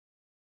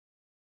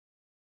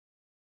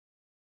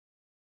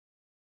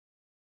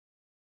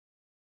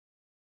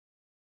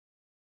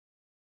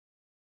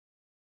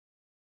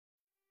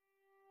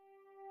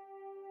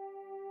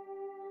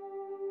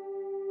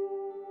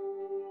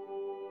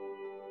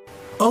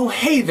Oh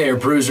hey there,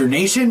 Bruiser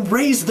Nation.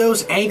 Raise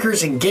those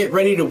anchors and get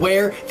ready to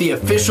wear the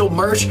official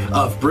merch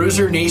of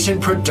Bruiser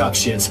Nation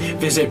Productions.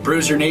 Visit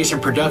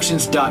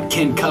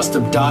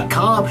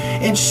bruisernationproductions.kincustom.com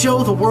and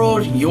show the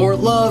world your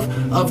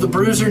love of the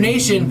Bruiser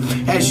Nation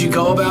as you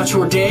go about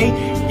your day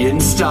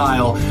in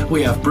style.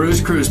 We have Bruise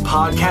Cruise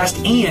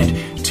podcast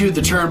and To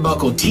the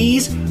Turnbuckle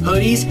tees,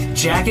 hoodies,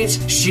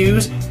 jackets,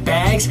 shoes,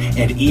 bags,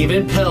 and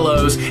even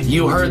pillows.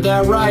 You heard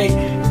that right.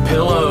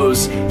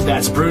 Pillows.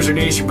 That's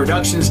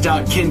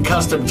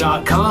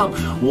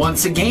bruisernationproductions.kincustom.com.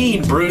 Once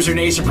again,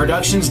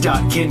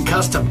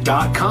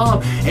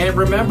 bruisernationproductions.kincustom.com. And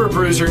remember,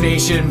 Bruiser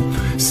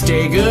Nation,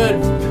 stay good,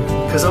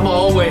 because I'm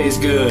always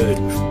good.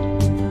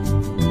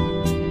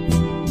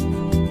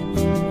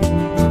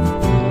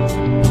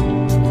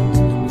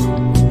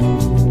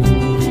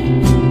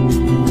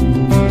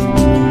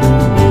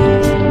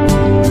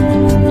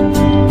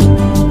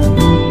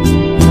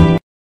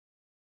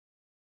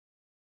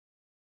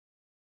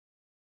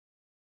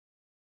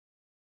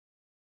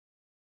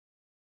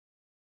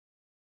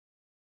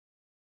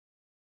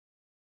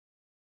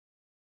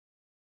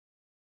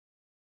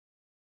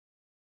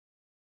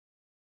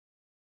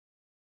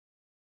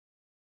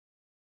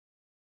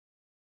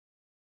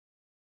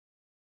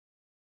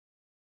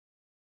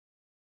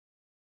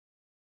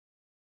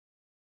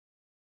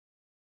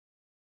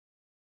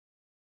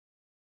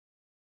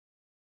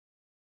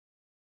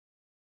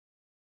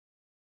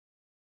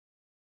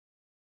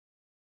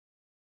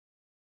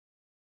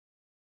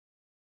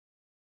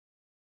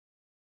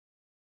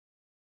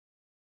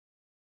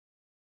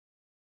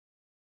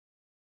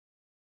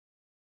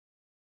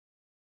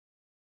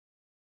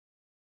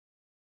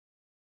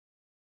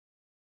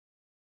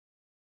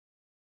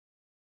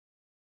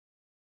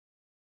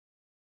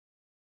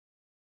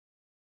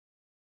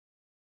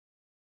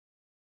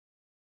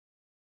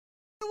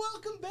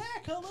 Welcome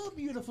back. Hello,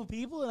 beautiful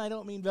people. And I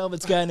don't mean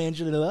Velvet Sky and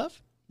Angela Love.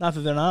 Not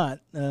that they're not.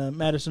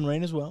 Madison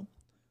Rain as well.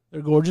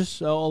 They're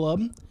gorgeous, all of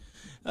them.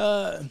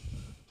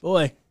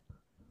 Boy,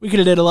 we could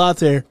have did a lot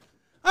there.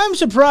 I'm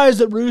surprised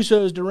that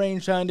Russo's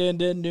deranged hind end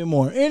didn't do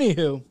more.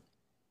 Anywho,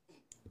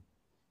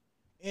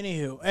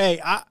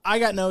 hey, I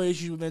got no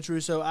issues with Vince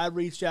Russo. I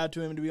reached out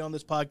to him to be on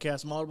this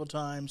podcast multiple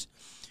times,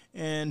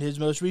 and his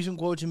most recent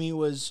quote to me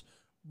was,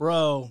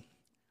 "Bro,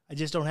 I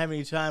just don't have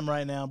any time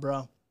right now,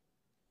 bro."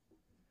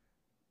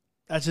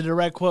 That's a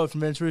direct quote from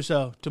Vince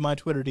Russo to my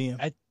Twitter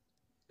DM. It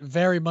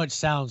very much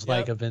sounds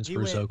like a Vince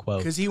Russo quote.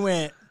 Because he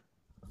went,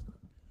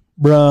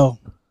 "Bro,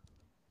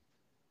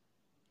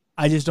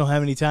 I just don't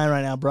have any time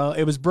right now, bro."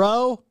 It was,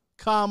 "Bro,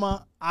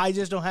 comma, I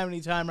just don't have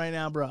any time right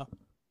now, bro.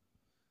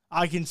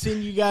 I can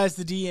send you guys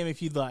the DM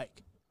if you'd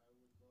like."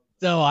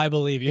 So I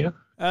believe you.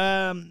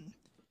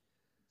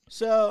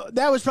 So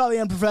that was probably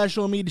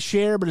unprofessional of me to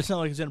share, but it's not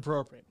like it's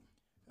inappropriate.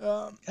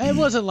 It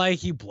wasn't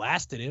like you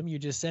blasted him. You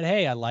just said,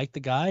 "Hey, I like the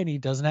guy, and he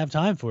doesn't have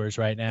time for us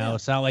right now." Yeah.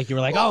 It's not like you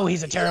were like, "Oh,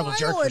 he's a terrible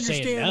jerk for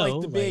saying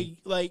no."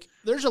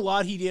 There's a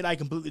lot he did I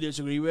completely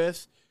disagree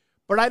with,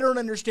 but I don't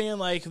understand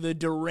like the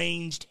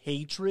deranged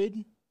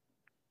hatred.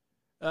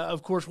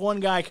 Of course, one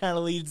guy kind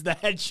of leads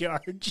that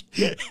charge.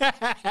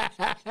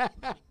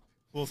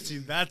 Well, see,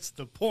 that's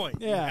the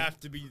point. Yeah. You have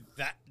to be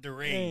that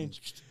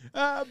deranged.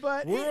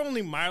 But we're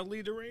only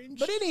mildly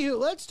deranged. But anywho,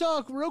 let's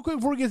talk real quick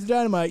before we get to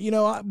Dynamite. You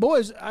know,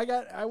 boys,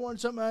 I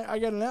want something I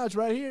got to announce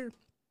right here.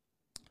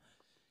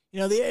 You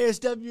know, the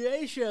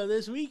ASWA show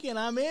this weekend.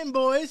 I'm in,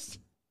 boys.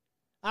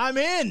 I'm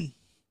in.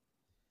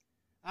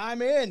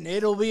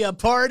 It'll be a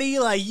party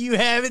like you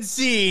haven't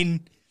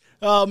seen.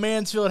 Oh,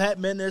 Mansfield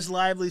hadn't been this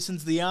lively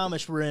since the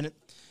Amish were in it.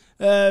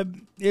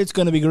 It's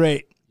going to be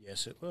great.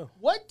 Yes, it will.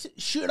 What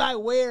should I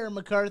wear,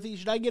 McCarthy?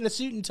 Should I get a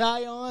suit and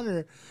tie on,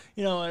 or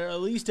or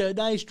at least a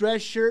nice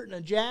dress shirt and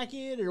a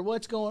jacket, or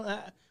what's going on?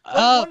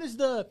 What is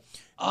the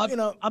I'm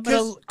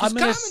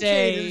gonna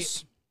say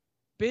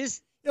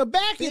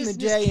back in the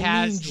day,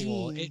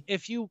 casual.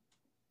 If you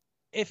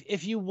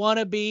want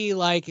to be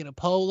like in a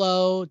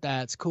polo,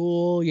 that's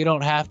cool. You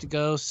don't have to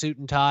go suit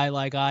and tie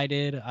like I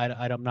did.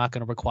 I'm not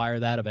going to require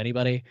that of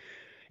anybody.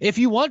 If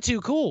you want to,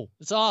 cool.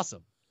 It's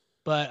awesome.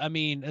 But I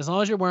mean, as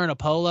long as you're wearing a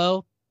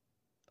polo,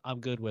 I'm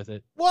good with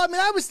it. Well, I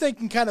mean, I was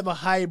thinking kind of a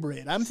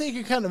hybrid. I'm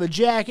thinking kind of a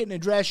jacket and a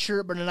dress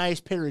shirt, but a nice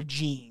pair of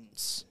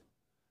jeans.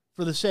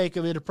 For the sake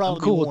of it, it'll probably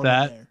I'm cool be warm with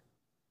that. in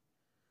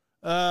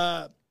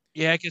there.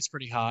 Yeah, it gets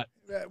pretty hot.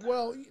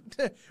 Well,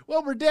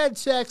 we're dead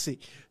sexy.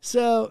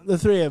 So, the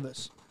three of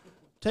us.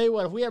 Tell you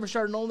what, if we ever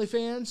start an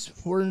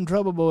OnlyFans, we're in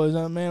trouble, boys.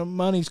 Man,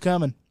 money's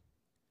coming.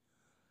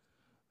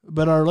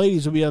 But our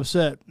ladies will be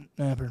upset,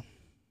 Napper.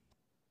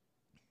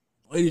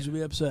 Ladies will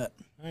be upset.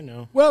 I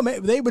know. Well,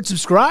 maybe they would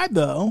subscribe,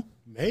 though.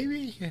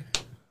 Maybe. Do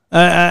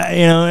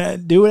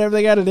whatever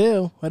they got to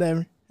do.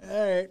 Whatever.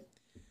 All right.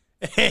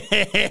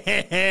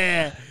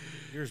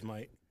 Yours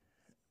might.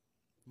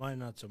 Mine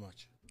not so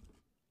much.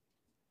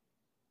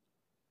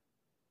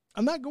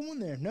 I'm not going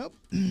there. Nope.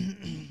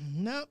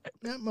 Nope.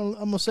 I'm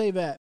going to save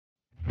that.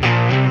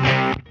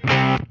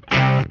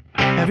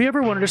 Have you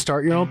ever wanted to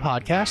start your own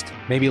podcast?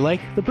 Maybe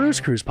like the Bruce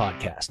Cruise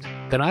podcast?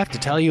 Then I have to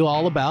tell you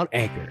all about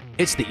Anchor.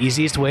 It's the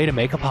easiest way to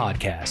make a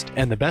podcast.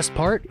 And the best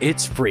part,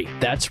 it's free.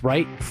 That's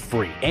right,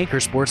 free. Anchor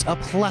sports a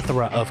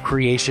plethora of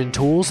creation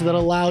tools that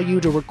allow you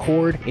to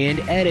record and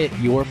edit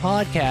your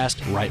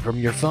podcast right from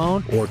your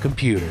phone or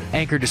computer.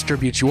 Anchor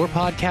distributes your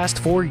podcast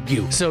for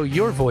you, so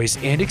your voice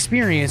and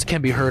experience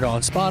can be heard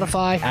on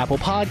Spotify, Apple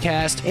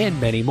Podcast,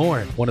 and many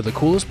more. One of the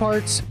coolest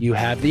parts, you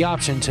have the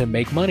option to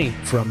make money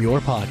from your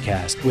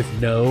podcast with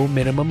no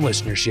minimum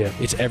listenership.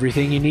 It's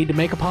everything you need to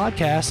make a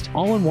podcast,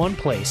 all in one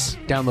place.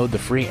 Download the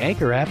free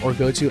Anchor app or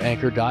go to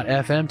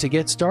anchor.fm to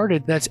get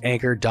started. That's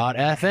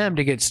anchor.fm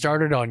to get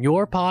started on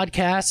your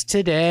podcast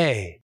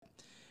today.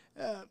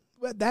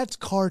 That's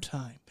car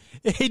time.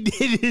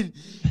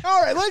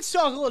 All right, let's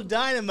talk a little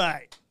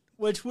Dynamite,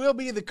 which will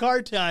be the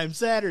car time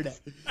Saturday.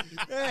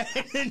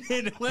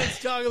 And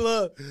let's talk a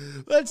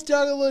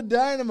little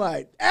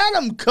Dynamite.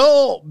 Adam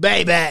Cole,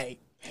 baby.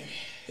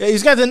 Yeah,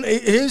 he's got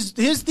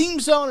his theme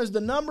song is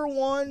the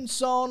 #1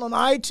 song on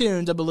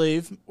iTunes, I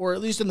believe, or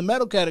at least in the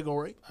metal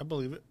category. I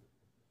believe it.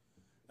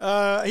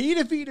 He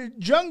defeated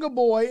Jungle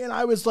Boy, and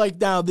I was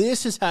like, now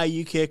this is how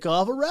you kick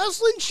off a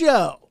wrestling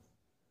show.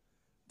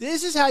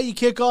 This is how you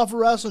kick off a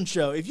wrestling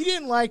show. If you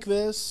didn't like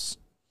this,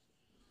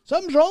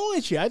 something's wrong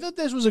with you. I thought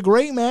this was a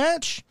great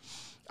match.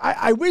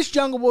 I wish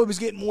Jungle Boy was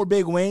getting more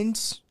big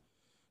wins,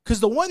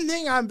 because the one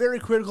thing I'm very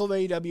critical of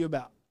AEW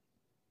about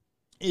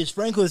is,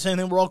 frankly, the same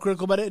thing we're all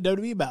critical about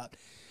WWE about,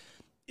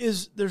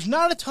 is there's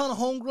not a ton of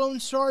homegrown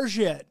stars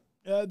yet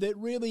that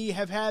really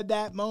have had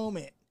that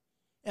moment.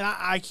 And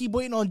I keep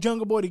waiting on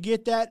Jungle Boy to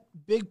get that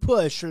big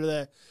push, or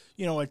a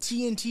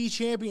TNT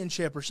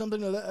championship or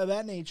something of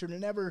that nature. And it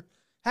never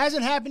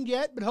hasn't happened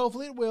yet, but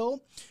hopefully it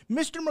will.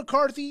 Mr.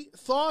 McCarthy,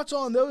 thoughts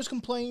on those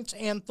complaints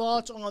and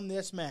thoughts on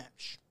this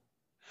match?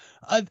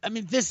 I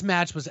mean, this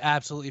match was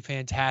absolutely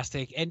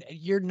fantastic, and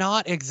you're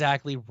not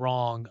exactly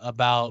wrong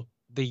about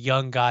the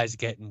young guys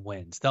getting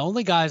wins. The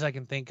only guys I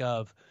can think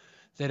of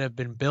that have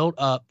been built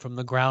up from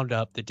the ground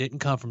up that didn't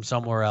come from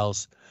somewhere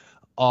else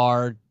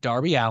are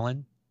Darby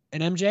Allin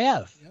and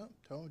MJF. Yep,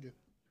 told you.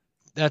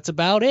 That's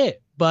about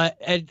it. But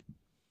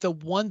the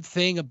one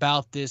thing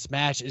about this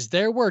match is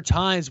there were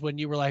times when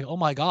you were like, oh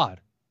my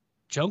God,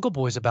 Jungle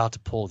Boy's about to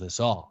pull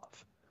this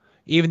off.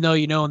 Even though,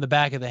 in the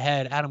back of the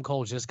head, Adam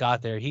Cole just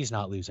got there. He's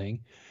not losing.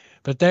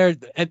 But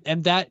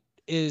and that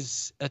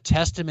is a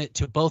testament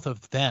to both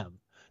of them.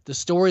 The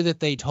story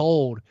that they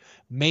told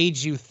made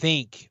you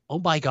think, oh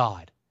my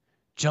God,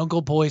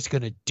 Jungle Boy's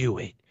going to do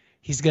it.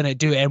 He's going to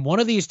do it. And one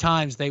of these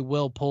times they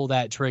will pull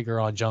that trigger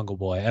on Jungle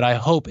Boy. And I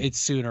hope it's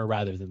sooner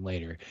rather than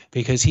later,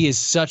 because he is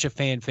such a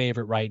fan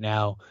favorite right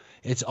now.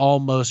 It's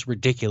almost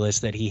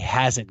ridiculous that he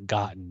hasn't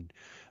gotten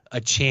a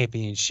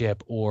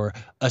championship or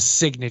a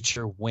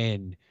signature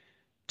win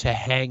to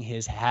hang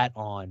his hat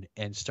on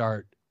and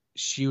start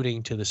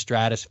shooting to the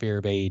stratosphere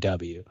of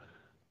AEW.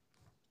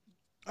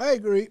 I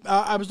agree.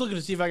 I was looking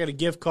to see if I got a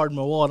gift card in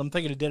my wallet. I'm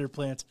thinking of dinner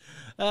plans.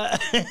 No,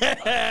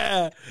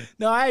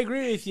 I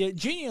agree with you.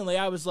 Genuinely,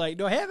 I was like,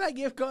 do I have that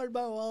gift card in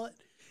my wallet?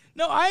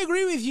 No, I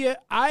agree with you.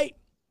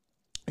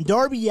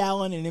 Darby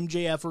Allin and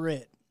MJF are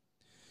it.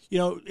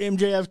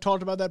 MJF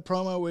talked about that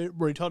promo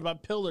where he talked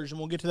about pillars, and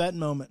we'll get to that in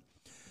a moment.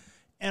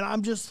 And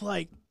I'm just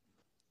like,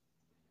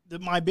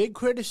 my big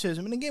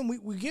criticism, and again,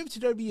 we give to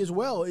WWE as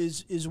well,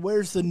 is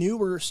where's the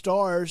newer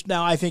stars?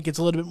 Now, I think it's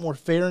a little bit more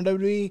fair in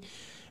WWE.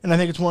 And I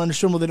think it's more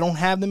understandable they don't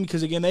have them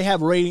because, again, they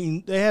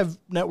have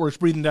networks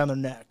breathing down their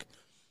neck.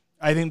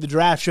 I think the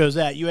draft shows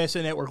that.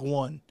 USA Network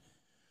won.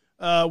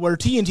 Where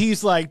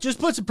TNT's like, just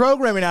put some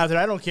programming out there.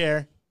 I don't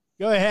care.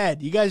 Go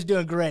ahead. You guys are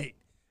doing great.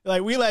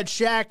 Like, we let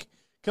Shaq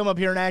come up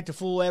here and act a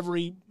fool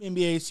every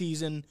NBA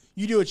season.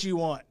 You do what you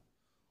want.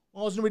 As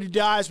long as nobody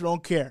dies, we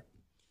don't care.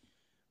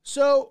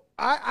 So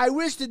I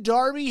wish that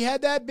Darby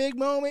had that big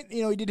moment.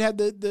 He did have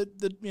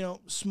the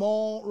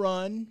small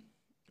run.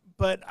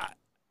 But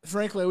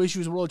frankly, I wish he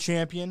was a world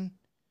champion.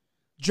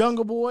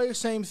 Jungle Boy,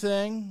 same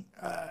thing.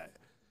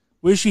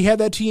 Wish he had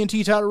that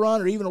TNT title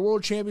run or even a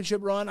world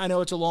championship run. I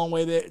know it's a long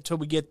way till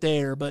we get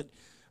there, but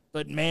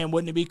man,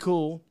 wouldn't it be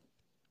cool?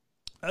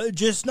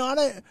 Just not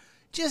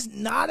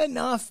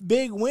enough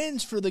big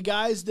wins for the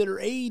guys that are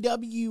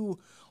AEW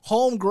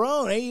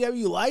homegrown,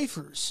 AEW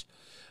lifers.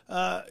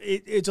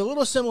 It's a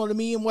little similar to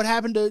me and what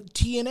happened to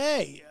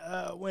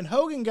TNA. When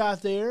Hogan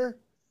got there,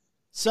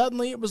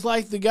 suddenly it was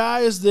like the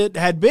guys that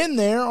had been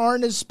there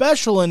aren't as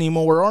special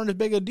anymore, aren't as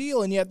big a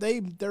deal, and yet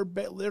they're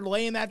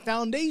laying that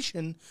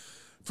foundation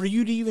for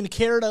you to even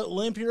care to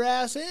limp your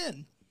ass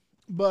in.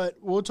 But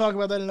we'll talk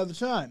about that another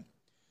time.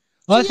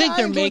 Well, I think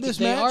they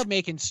are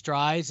making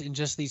strides in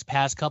just these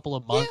past couple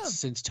of months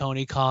since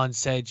Tony Khan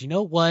said, you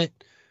know what?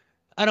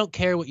 I don't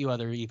care what you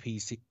other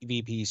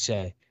VPs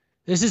say.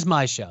 This is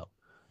my show.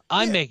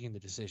 I'm making the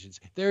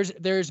decisions.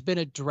 There's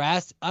been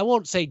I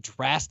won't say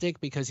drastic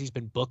because he's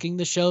been booking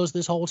the shows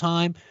this whole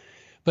time,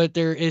 but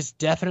there is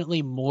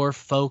definitely more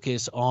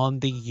focus on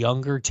the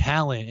younger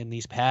talent in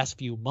these past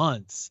few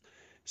months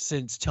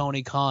since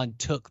Tony Khan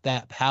took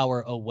that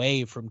power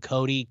away from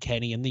Cody,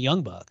 Kenny, and the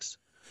Young Bucks.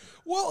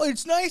 Well,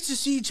 it's nice to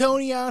see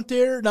Tony out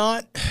there,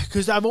 not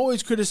because I've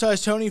always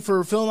criticized Tony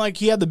for feeling like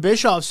he had the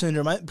Bischoff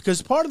syndrome.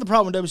 Because part of the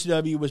problem with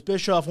WCW was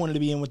Bischoff wanted to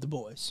be in with the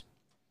boys.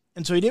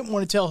 And so he didn't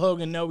want to tell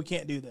Hogan, no, we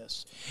can't do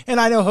this. And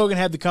I know Hogan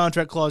had the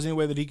contract clause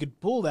anyway that he could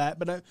pull that,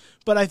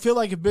 but I feel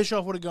like if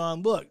Bischoff would have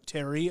gone, look,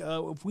 Terry,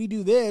 if we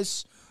do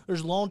this,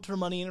 there's long-term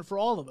money in it for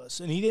all of us.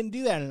 And he didn't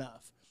do that enough.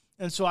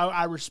 And so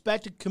I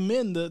respect and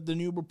commend the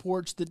new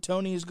reports that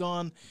Tony has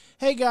gone,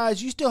 hey,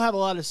 guys, you still have a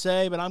lot to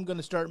say, but I'm going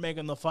to start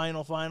making the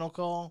final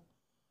call.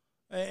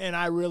 And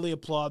I really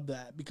applaud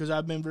that because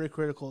I've been very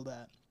critical of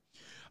that.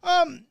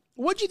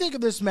 What do you think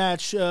of this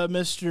match,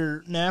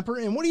 Mr. Napper?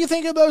 And what do you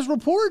think of those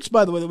reports,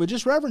 by the way, that we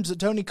just referenced, that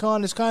Tony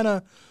Khan is kind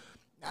of,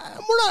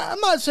 I'm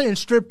not saying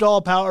stripped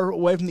all power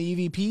away from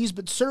the EVPs,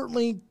 but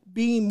certainly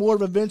being more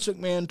of a Vince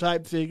McMahon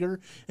type figure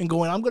and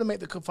going, I'm going to make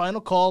the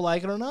final call,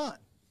 like it or not.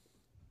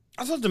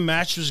 I thought the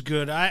match was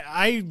good.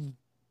 I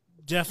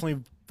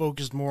definitely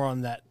focused more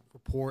on that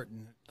report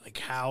and like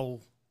how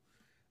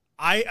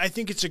I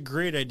think it's a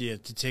great idea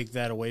to take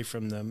that away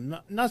from them.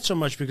 Not so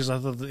much because I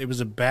thought that it was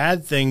a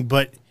bad thing,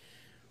 but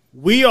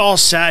we all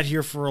sat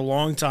here for a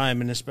long time,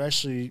 and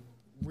especially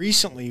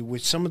recently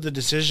with some of the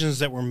decisions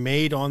that were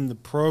made on the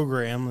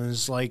program, and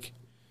it's like,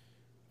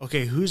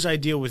 okay, whose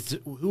idea was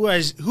that?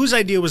 Mm-hmm.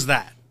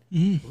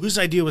 Whose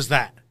idea was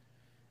that?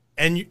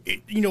 And,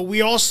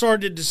 we all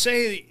started to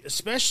say,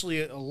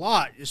 especially a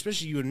lot,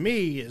 especially you and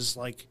me, is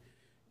like,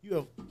 you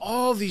have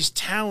all these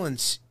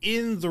talents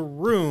in the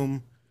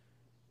room,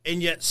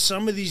 and yet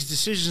some of these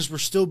decisions were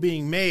still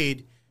being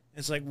made.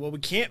 It's like, well, we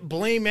can't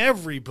blame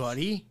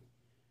everybody.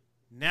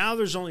 Now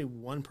there's only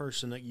one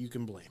person that you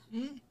can blame.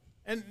 Mm-hmm.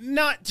 And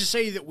not to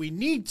say that we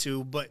need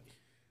to, but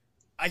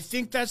I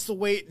think that's the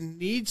way it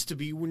needs to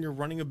be when you're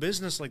running a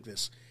business like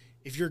this.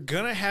 If you're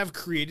going to have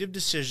creative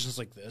decisions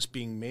like this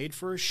being made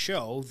for a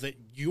show that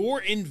you're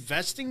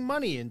investing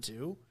money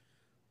into,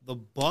 the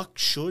buck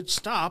should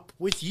stop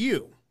with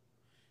you.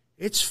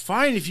 It's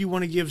fine if you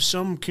want to give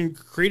some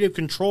creative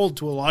control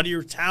to a lot of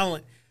your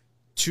talent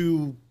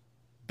to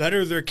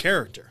better their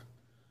character.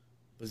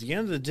 But at the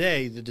end of the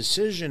day, the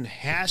decision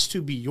has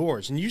to be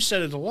yours. And you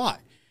said it a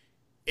lot.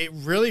 It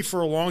really,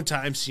 for a long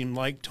time, seemed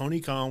like Tony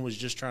Khan was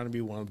just trying to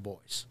be one of the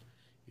boys.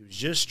 He was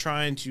just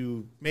trying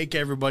to make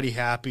everybody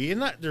happy.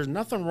 And there's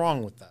nothing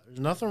wrong with that. There's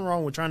nothing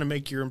wrong with trying to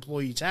make your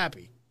employees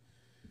happy.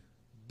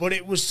 But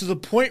it was to the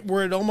point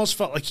where it almost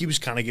felt like he was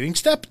kind of getting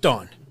stepped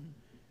on.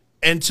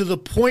 And to the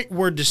point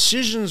where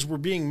decisions were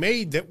being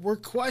made that were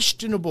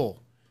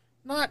questionable.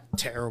 Not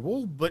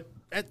terrible, but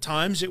at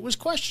times it was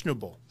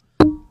questionable.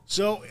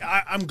 So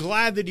I'm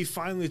glad that he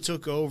finally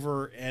took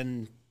over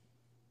and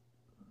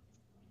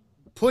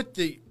put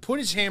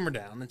his hammer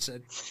down and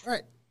said, all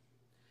right,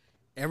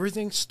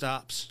 everything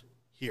stops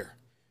here.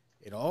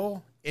 It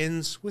all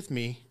ends with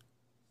me.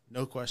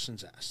 No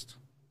questions asked.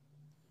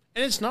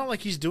 And it's not like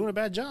he's doing a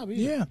bad job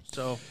either. Yeah.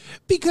 So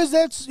because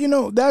that's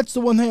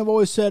the one thing I've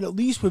always said, at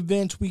least with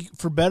Vince, we,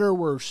 for better or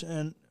worse,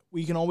 and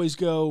we can always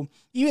go,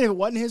 even if it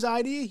wasn't his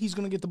idea, he's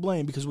going to get the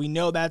blame because we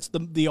know that's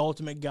the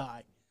ultimate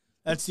guy.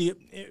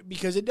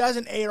 Because it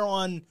doesn't air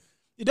on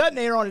a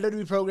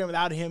WWE program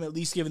without him at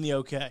least giving the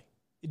okay.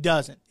 It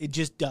doesn't. It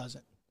just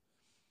doesn't.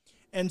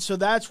 And so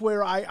that's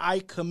where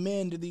I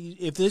commend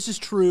if this is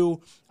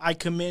true, I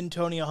commend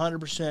Tony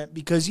 100%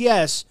 because,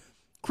 yes,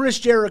 Chris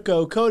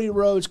Jericho, Cody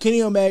Rhodes,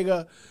 Kenny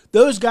Omega,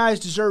 those guys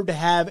deserve to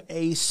have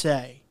a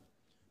say.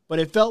 But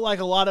it felt like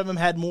a lot of them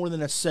had more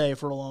than a say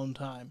for a long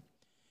time.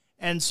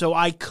 And so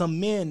I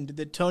commend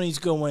that Tony's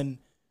going,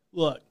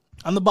 look,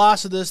 I'm the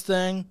boss of this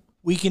thing.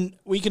 We can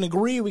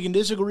agree, we can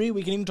disagree,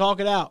 we can even talk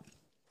it out.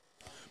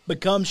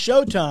 But come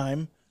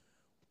showtime,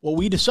 what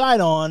we decide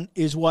on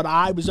is what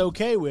I was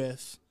okay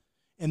with.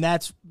 And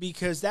that's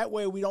because that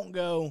way we don't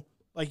go,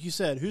 like you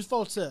said, whose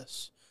fault's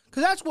this?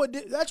 Because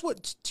that's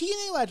what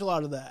TNA liked a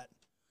lot of that.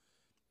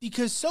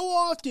 Because so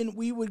often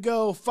we would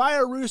go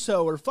fire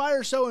Russo or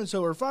fire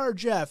so-and-so or fire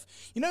Jeff.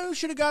 You know who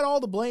should have got all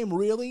the blame,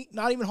 really?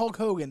 Not even Hulk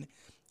Hogan.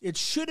 It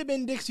should have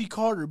been Dixie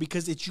Carter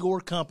because it's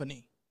your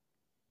company.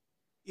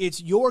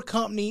 It's your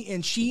company,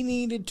 and she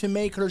needed to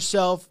make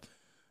herself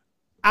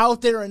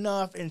out there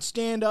enough and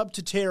stand up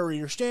to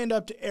Terry or stand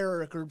up to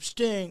Eric or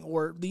Sting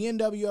or the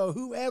NWO,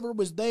 whoever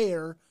was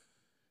there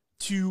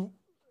to...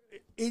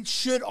 It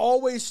should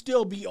always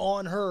still be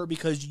on her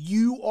because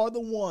you are the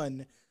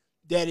one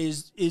that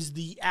is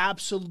the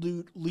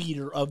absolute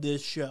leader of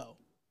this show.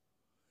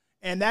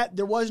 And that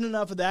there wasn't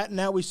enough of that, and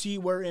now we see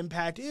where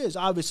Impact is.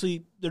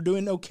 Obviously, they're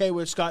doing okay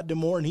with Scott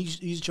D'Amore, and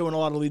he's showing a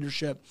lot of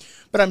leadership.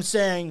 But I'm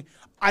saying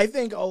I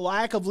think a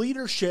lack of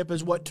leadership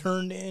is what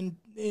turned in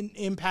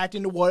Impact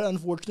into what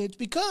unfortunately it's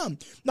become.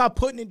 Not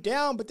putting it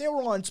down, but they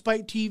were on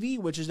Spike TV,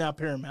 which is now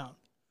Paramount.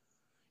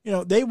 You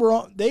know, they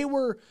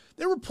were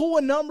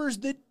pulling numbers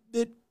that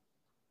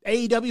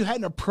AEW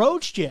hadn't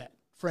approached yet,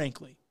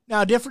 frankly.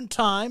 Now, a different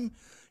time,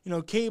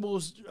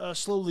 cable's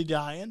slowly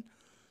dying,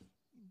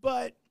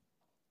 but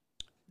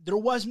there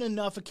wasn't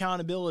enough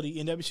accountability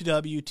in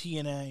WCW,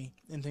 TNA,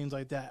 and things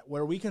like that,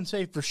 where we can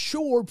say for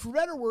sure, for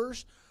better or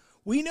worse,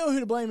 we know who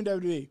to blame in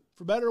WWE,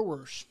 for better or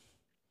worse.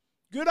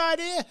 Good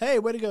idea? Hey,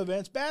 way to go,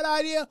 Vince. Bad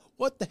idea?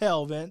 What the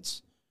hell,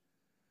 Vince?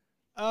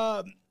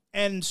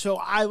 And so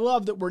I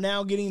love that we're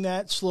now getting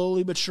that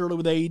slowly but surely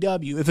with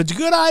AEW. If it's a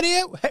good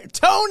idea, hey,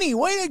 Tony,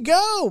 way to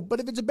go. But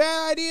if it's a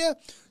bad idea,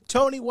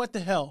 Tony, what the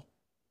hell?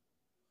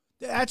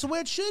 That's the way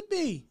it should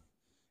be.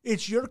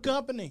 It's your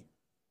company.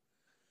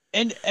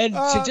 And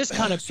to just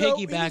kind of so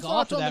piggyback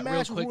off of that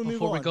real quick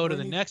before we go to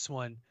the next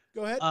one.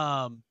 Go ahead.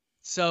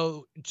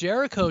 So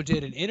Jericho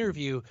did an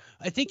interview.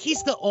 I think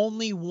he's the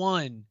only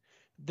one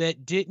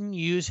that didn't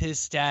use his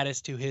status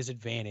to his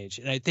advantage.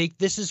 And I think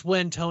this is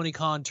when Tony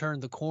Khan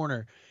turned the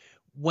corner.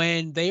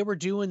 When they were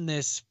doing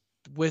this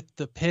with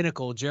the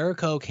Pinnacle,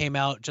 Jericho came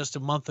out just a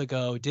month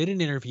ago, did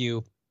an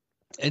interview,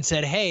 and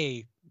said,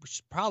 hey, we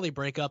should probably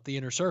break up the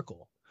Inner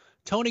Circle.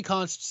 Tony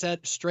Khan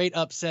straight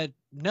up said,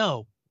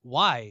 no,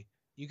 why?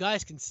 You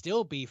guys can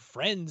still be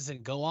friends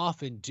and go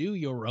off and do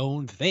your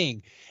own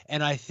thing.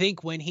 And I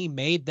think when he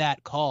made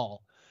that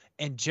call,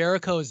 and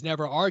Jericho has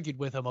never argued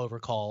with him over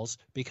calls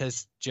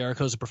because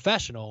Jericho's a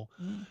professional,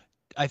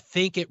 I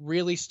think it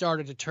really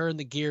started to turn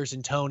the gears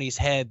in Tony's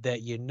head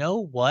that, you know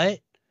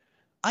what?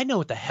 I know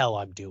what the hell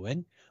I'm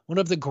doing. One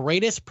of the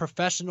greatest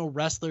professional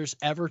wrestlers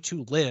ever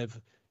to live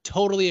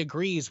totally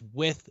agrees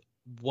with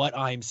what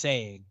I'm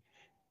saying.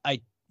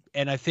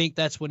 I think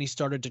that's when he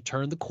started to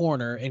turn the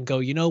corner and go,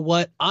 you know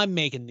what? I'm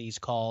making these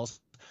calls.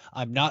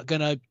 I'm not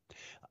going to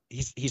 –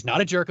 he's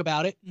not a jerk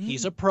about it.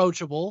 He's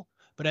approachable.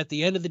 But at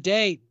the end of the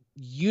day,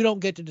 you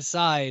don't get to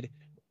decide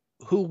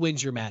who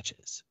wins your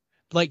matches.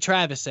 Like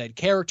Travis said,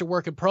 character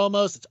work and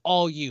promos, it's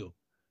all you.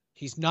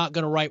 He's not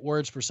going to write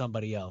words for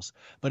somebody else.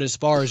 But as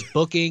far as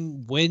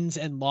booking wins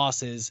and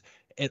losses,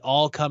 it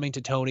all coming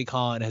to Tony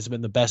Khan has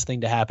been the best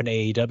thing to happen to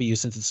AEW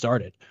since it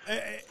started.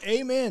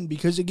 Amen.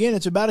 Because again,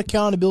 it's about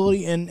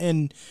accountability,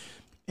 and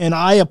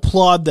I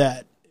applaud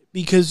that,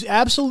 because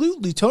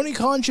absolutely Tony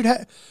Khan should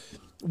have.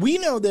 We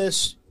know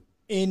this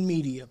in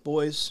media,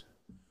 boys.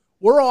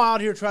 We're all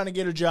out here trying to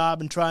get a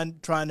job and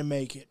trying to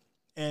make it,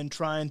 and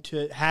trying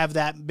to have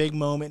that big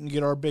moment and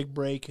get our big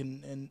break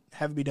and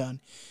have it be done.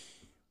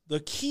 The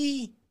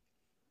key,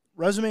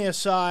 resume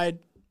aside,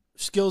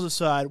 skills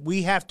aside,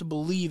 we have to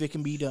believe it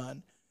can be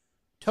done.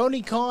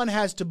 Tony Khan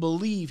has to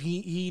believe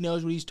he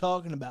knows what he's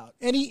talking about.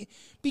 And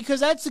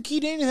because that's the key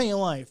to anything in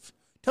life.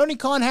 Tony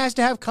Khan has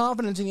to have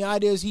confidence in the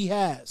ideas he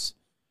has.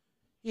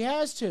 He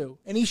has to.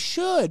 And he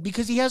should,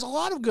 because he has a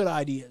lot of good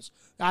ideas.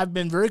 I've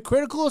been very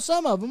critical of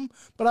some of them,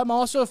 but I'm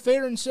also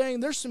fair in saying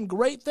there's some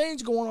great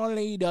things going on in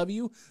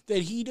AEW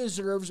that he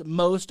deserves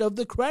most of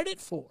the credit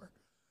for.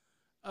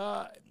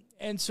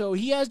 And so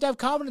he has to have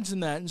confidence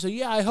in that. And so,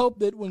 yeah, I hope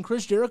that when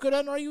Chris Jericho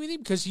doesn't argue with him,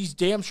 because he's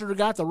damn sure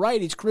got the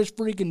right, he's Chris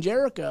freaking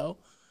Jericho,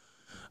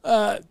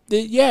 that,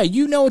 yeah,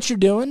 you know what you're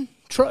doing.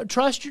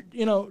 Trust your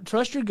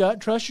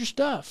gut, trust your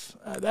stuff.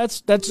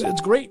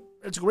 It's great.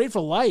 It's great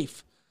for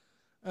life.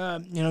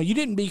 You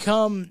didn't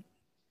become.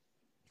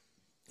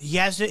 He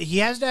has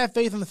to have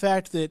faith in the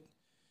fact that,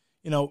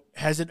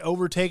 has it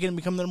overtaken and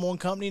become the number one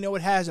company? No,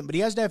 it hasn't. But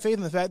he has to have faith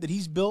in the fact that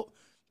he's built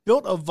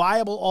a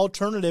viable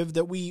alternative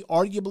that we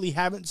arguably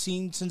haven't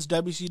seen since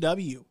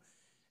WCW.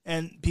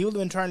 And people have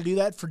been trying to do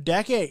that for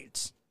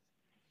decades.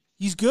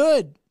 He's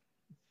good.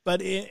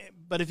 But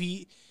if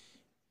he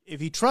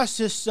trusts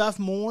his stuff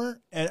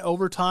more, and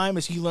over time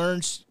as he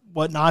learns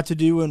what not to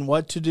do and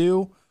what to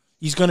do,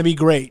 he's going to be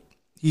great.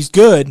 He's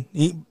good.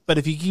 But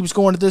if he keeps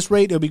going at this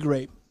rate, it'll be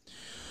great.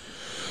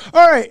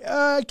 All right,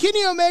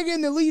 Kenny Omega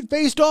and the Elite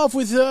faced off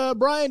with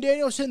Bryan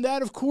Danielson.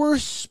 That, of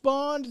course,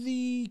 spawned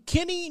the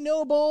Kenny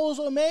No Balls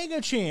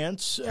Omega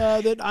chants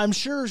that I'm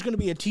sure is going to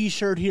be a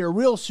T-shirt here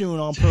real soon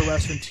on Pro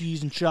Wrestling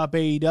Tees and Shop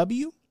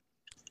AEW.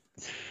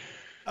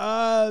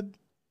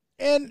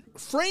 And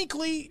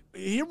frankly,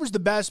 here was the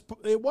best.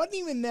 It wasn't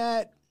even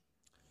that.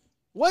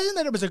 Wasn't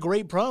that it was a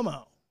great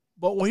promo,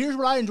 but here's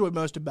what I enjoyed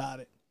most about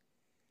it.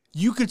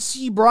 You could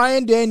see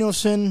Bryan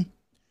Danielson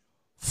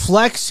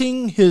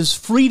flexing his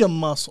freedom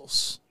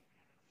muscles.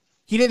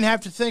 He didn't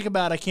have to think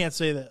about, I can't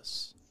say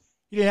this.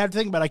 He didn't have to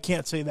think about, I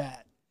can't say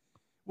that.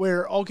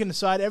 Where, all kidding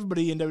aside,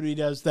 everybody in WWE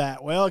does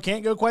that. Well, it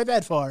can't go quite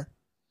that far.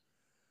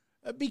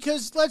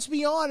 Because, let's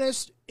be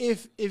honest,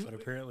 But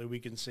apparently we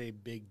can say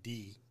Big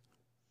D.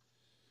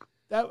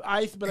 But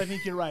I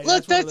think you're right.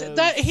 Look,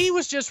 that he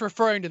was just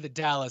referring to the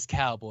Dallas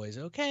Cowboys,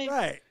 okay?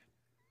 Right.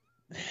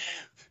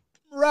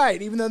 Right,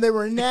 even though they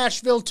were in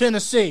Nashville,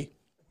 Tennessee.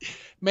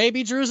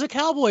 Maybe Drew's a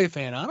Cowboy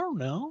fan. I don't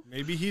know.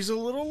 Maybe he's a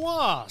little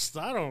lost.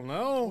 I don't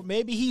know.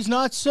 Maybe he's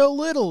not so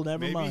little.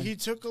 Never mind. Maybe he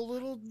took a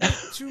little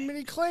too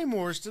many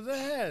claymores to the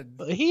head.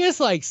 He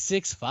is like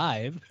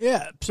 6'5".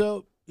 Yeah,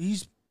 so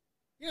he's...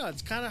 Yeah,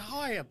 it's kind of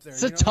high up there.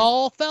 It's a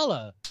tall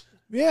fella.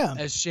 Yeah.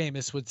 As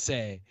Sheamus would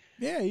say.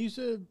 Yeah, he's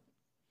a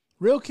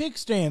real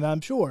kickstand,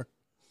 I'm sure.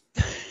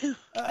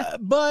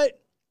 But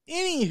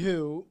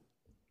anywho,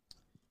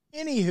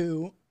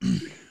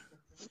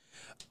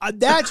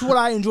 that's what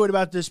I enjoyed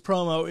about this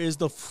promo, is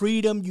the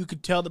freedom you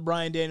could tell that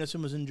Bryan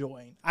Danielson was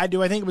enjoying.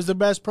 Do I think it was the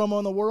best promo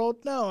in the world?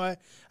 No.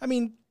 I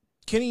mean,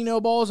 Kenny No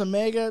Balls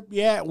Omega,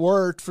 yeah, it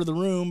worked for the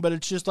room, but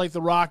it's just like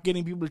The Rock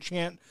getting people to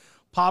chant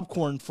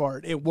popcorn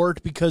fart. It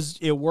worked because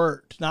it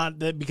worked, not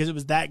that because it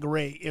was that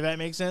great, if that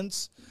makes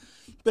sense.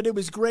 But it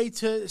was great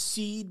to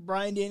see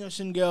Bryan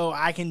Danielson go,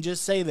 I can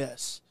just say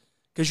this,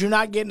 because you're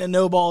not getting a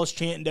no balls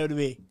chant in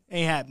WWE.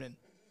 Ain't happening.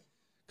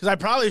 Because I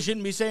probably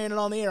shouldn't be saying it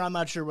on the air. I'm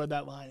not sure what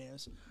that line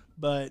is.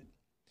 But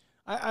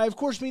I of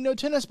course, mean no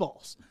tennis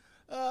balls.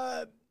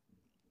 That's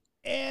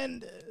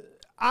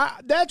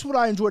what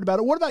I enjoyed about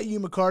it. What about you,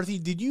 McCarthy?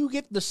 Did you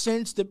get the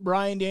sense that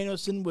Bryan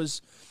Danielson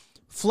was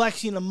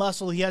flexing a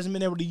muscle he hasn't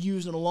been able to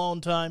use in a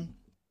long time?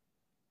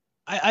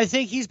 I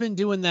think he's been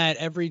doing that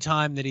every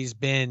time that he's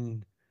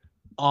been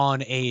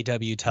on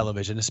AEW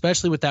television,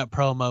 especially with that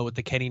promo with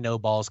the Kenny No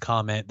Balls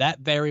comment. That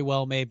very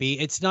well may be.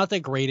 It's not the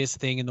greatest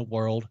thing in the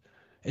world.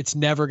 It's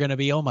never going to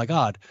be, oh my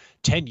God,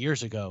 10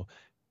 years ago,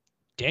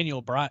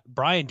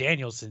 Bryan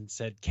Danielson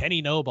said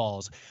Kenny No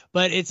Balls.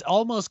 But it's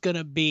almost going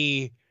to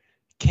be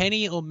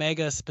Kenny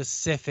Omega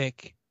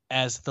specific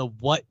as the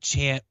what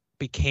chant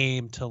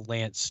became to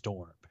Lance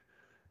Storm.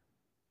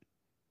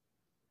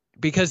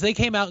 Because they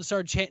came out and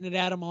started chanting it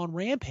at him on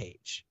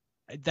Rampage.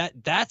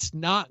 That's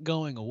not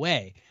going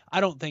away.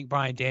 I don't think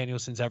Bryan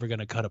Danielson's ever going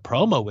to cut a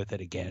promo with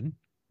it again.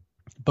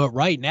 But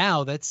right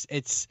now,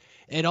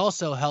 it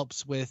also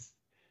helps with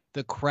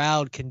the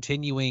crowd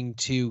continuing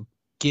to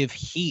give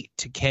heat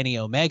to Kenny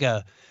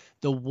Omega.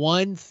 The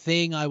one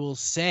thing I will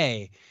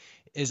say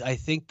is I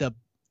think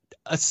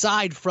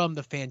aside from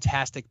the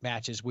fantastic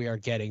matches we are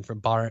getting from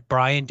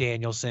Bryan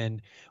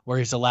Danielson, where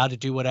he's allowed to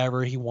do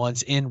whatever he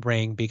wants in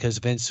ring because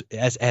Vince,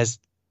 as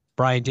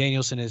Bryan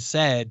Danielson has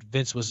said,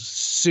 Vince was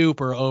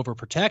super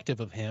overprotective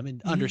of him,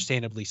 and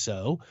understandably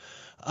so.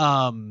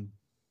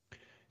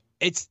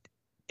 It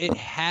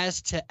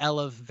has to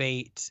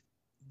elevate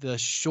the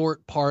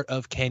short part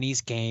of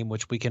Kenny's game,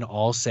 which we can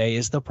all say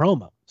is the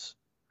promos.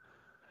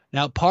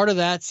 Now, part of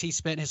that's he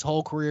spent his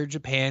whole career in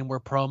Japan where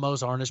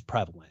promos aren't as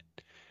prevalent.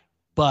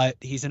 But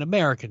he's in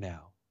America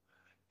now.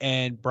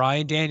 And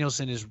Bryan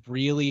Danielson is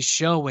really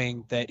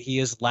showing that he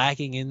is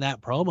lacking in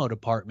that promo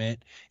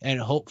department. And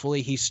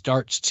hopefully he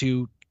starts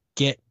to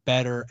get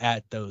better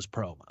at those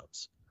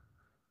promos.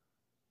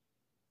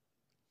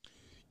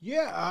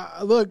 Yeah,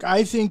 look,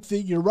 I think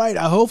that you're right.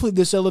 Hopefully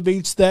this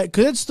elevates that.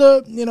 Because it's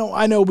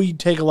I know we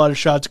take a lot of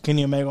shots at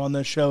Kenny Omega on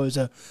this show as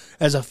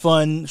a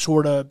fun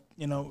sort of,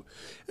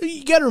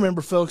 you got to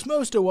remember, folks,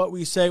 most of what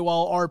we say,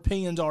 while our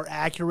opinions are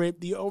accurate,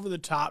 the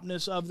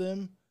over-the-topness of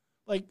them,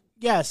 like,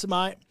 yes,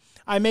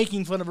 I'm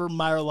making fun of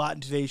Myra a lot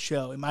in today's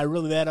show. Am I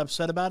really that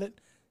upset about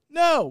it?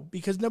 No,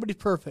 because nobody's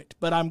perfect,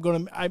 but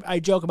I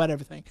joke about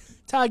everything.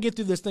 It's how I get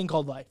through this thing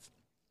called life.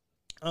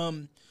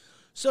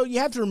 So you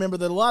have to remember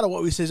that a lot of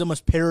what we say is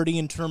almost parody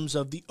in terms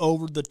of the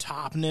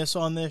over-the-topness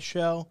on this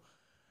show.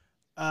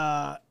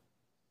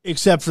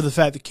 Except for the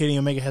fact that Kenny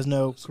Omega has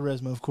no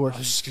charisma, of course. I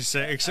was just going to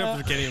say, except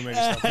for the Kenny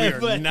Omega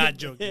stuff. We are not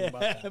joking about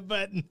that.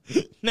 But,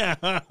 no,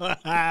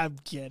 I'm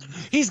kidding.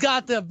 He's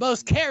got the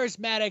most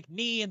charismatic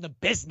knee in the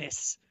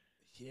business.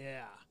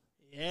 Yeah.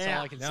 That's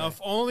all I can say. If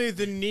only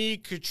the knee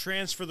could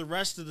transfer the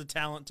rest of the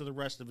talent to the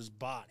rest of his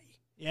body.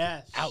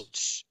 Yes.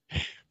 Ouch.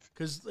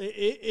 Because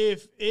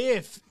if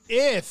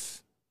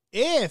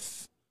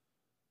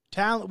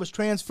talent was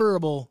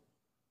transferable,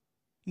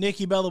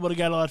 Nikki Bella would have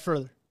got a lot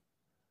further.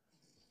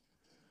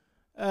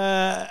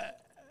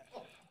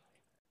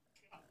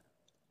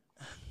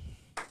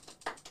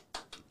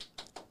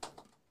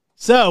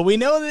 So we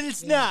know that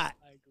it's not.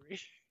 I agree.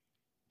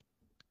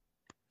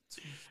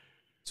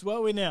 It's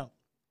what we know.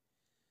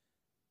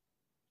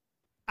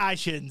 I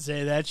shouldn't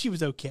say that. She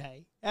was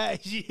okay.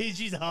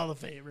 She's a Hall of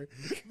Famer.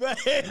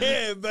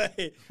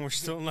 but We're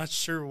still not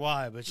sure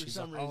why, but she's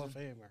a Hall of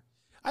reason. Famer.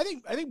 I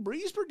think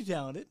Bree's pretty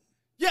talented.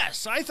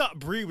 Yes, I thought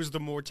Bree was the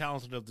more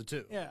talented of the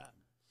two. Yeah.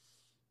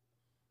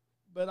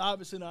 But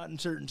obviously not in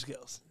certain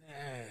skills.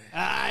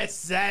 I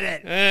said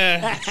it.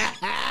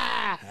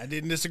 I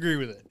didn't disagree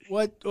with it.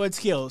 What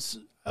skills?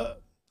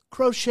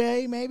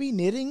 Crochet, maybe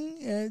knitting.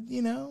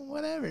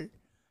 Whatever.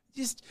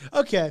 Just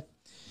okay.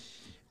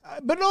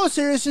 But in all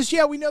seriousness,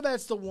 yeah, we know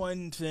that's the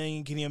one thing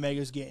in Kenny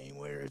Omega's game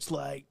where it's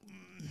like,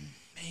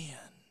 man,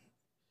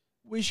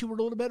 wish you were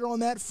a little better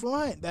on that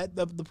front, the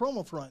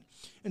promo front.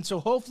 And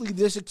so hopefully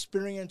this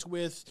experience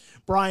with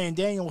Bryan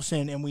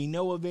Danielson, and we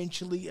know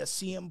eventually a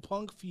CM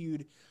Punk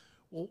feud,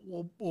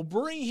 will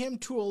bring him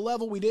to a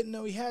level we didn't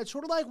know he had.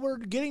 Sort of like we're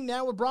getting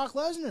now with Brock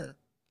Lesnar.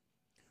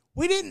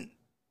 We didn't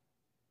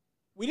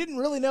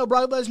really know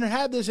Brock Lesnar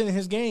had this in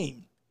his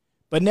game.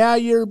 But now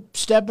you're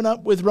stepping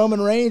up with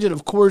Roman Reigns and,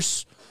 of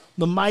course,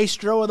 the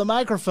maestro of the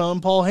microphone,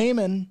 Paul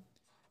Heyman.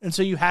 And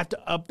so you have to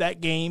up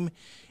that game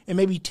and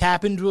maybe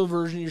tap into a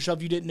version of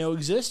yourself you didn't know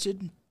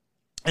existed.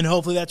 And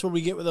hopefully that's what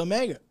we get with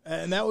Omega.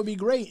 And that would be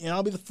great. And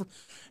I'll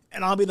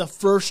be the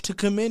first to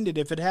commend it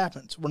if it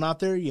happens. We're not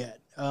there yet.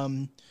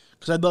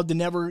 Because I'd love to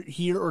never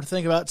hear or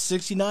think about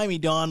 69 me,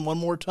 Don, one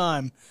more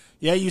time.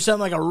 Yeah, you sound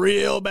like a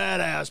real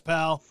badass,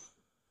 pal.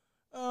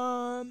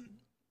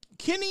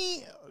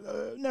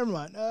 Never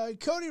mind.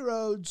 Cody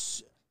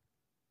Rhodes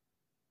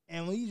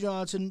and Lee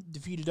Johnson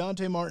defeated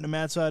Dante Martin and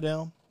Matt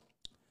Sydal.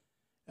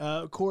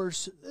 Of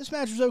course, this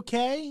match was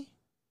okay.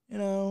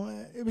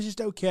 It was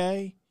just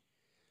okay.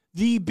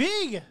 The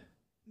big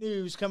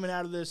news coming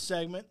out of this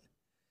segment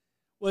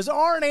was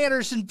Arn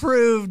Anderson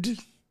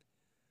proved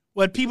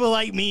what people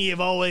like me have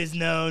always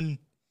known.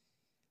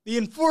 The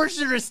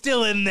enforcer is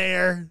still in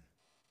there.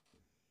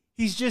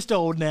 He's just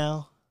old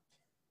now.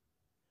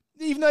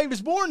 Even though he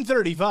was born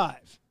 35.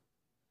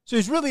 So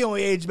he's really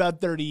only aged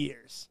about 30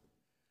 years.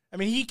 I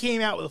mean, he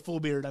came out with a full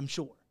beard, I'm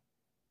sure.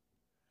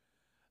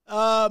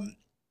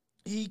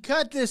 He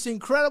cut this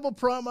incredible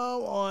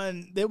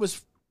promo that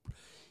was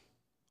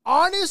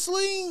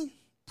honestly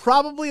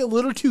probably a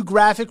little too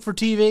graphic for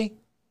TV.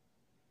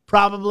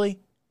 Probably,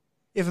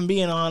 if I'm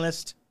being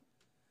honest.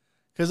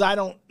 Because I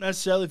don't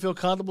necessarily feel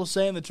comfortable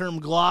saying the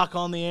term Glock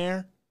on the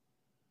air.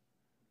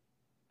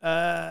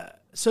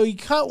 So he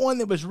cut one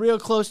that was real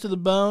close to the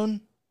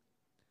bone.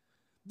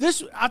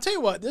 I'll tell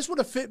you what, this would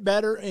have fit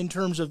better in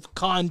terms of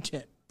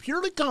content,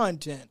 purely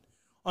content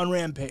on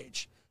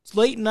Rampage. It's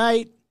late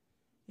night,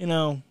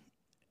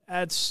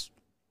 it's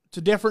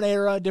a different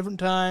era, different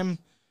time.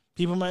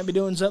 People might be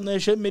doing something they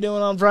shouldn't be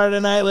doing on Friday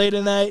night, late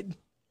at night.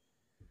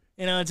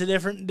 It's a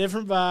different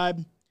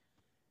vibe.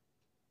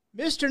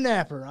 Mr.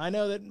 Napper, I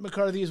know that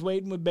McCarthy is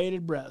waiting with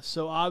bated breath,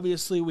 so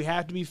obviously we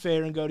have to be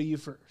fair and go to you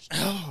first.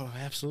 Oh,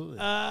 absolutely.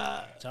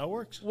 That's how it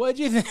works. What'd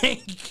you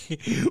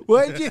think?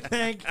 What'd you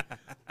think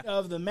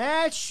of the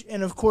match?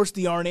 And, of course,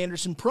 the Arn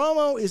Anderson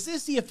promo. Is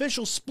this the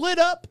official split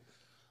up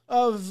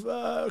of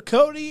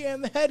Cody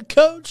and the head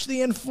coach,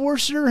 the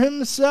enforcer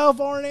himself,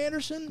 Arn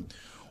Anderson?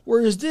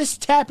 Or is this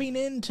tapping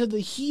into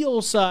the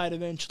heel side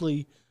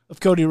eventually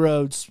of Cody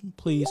Rhodes?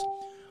 Please.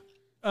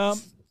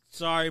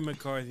 Sorry,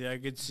 McCarthy. I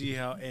could see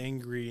how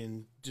angry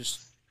and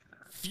just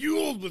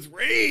fueled with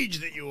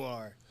rage that you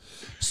are.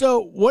 So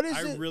what is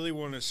I really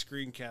want to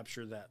screen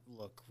capture that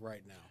look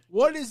right now.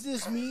 What does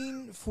this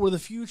mean for the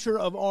future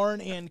of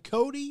Arn and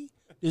Cody?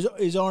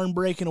 Is Arn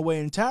breaking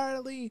away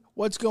entirely?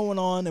 What's going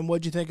on, and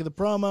what'd you think of the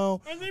promo?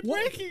 Are they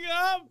breaking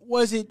up?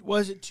 Was it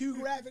too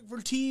graphic for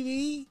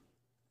TV?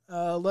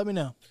 Let me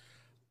know.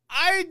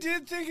 I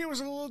did think it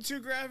was a little too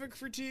graphic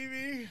for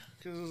TV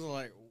because it was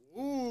like,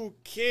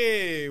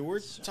 okay, we're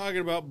talking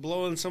about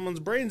blowing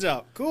someone's brains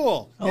out.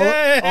 Cool.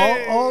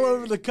 All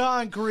over the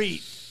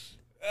concrete.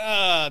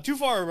 Too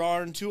far,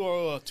 Arn.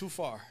 Too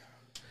far.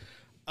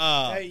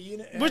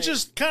 Which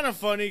is kind of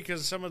funny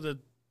because some of the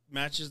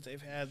matches they've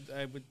had,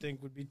 I would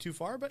think, would be too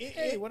far. But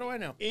hey, what do I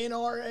know?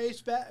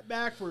 NRA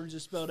backwards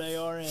is spelled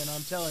ARN.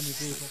 I'm telling you,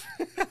 people.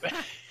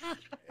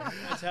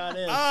 That's how it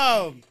is.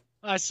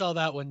 I saw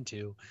that one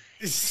too.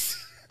 I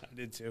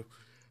did too.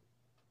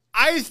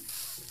 I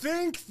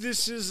think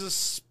this is a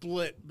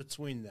split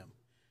between them,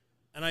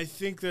 and I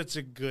think that's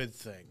a good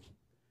thing.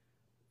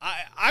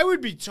 I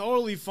would be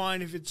totally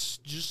fine if it's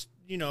just,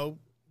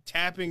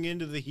 tapping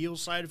into the heel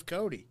side of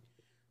Cody.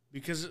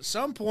 Because at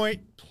some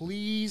point,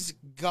 please,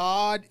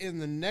 God, in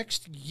the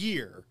next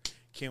year,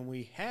 can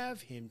we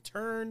have him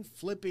turn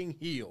flipping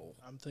heel?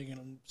 I'm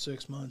thinking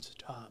 6 months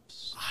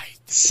tops.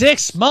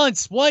 6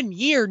 months, 1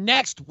 year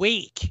next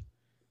week.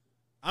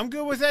 I'm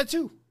good with that,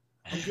 too.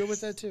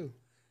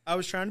 I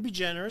was trying to be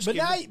generous. But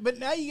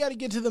now you got to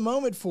get to the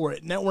moment for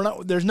it.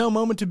 Now there's no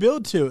moment to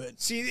build to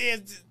it. See,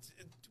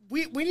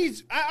 we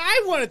need.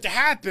 I want it to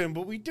happen,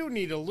 but we do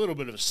need a little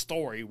bit of a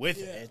story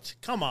with it.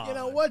 Come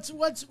on.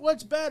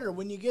 What's better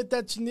when you get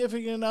that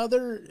significant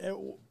other,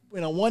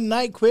 one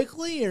night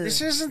quickly, or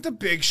this isn't the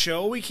Big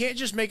Show. We can't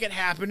just make it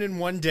happen in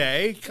one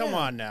day. Come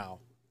on now.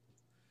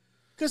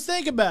 Because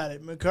think about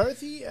it,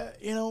 McCarthy.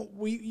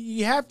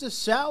 You have to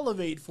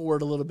salivate for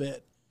it a little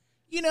bit.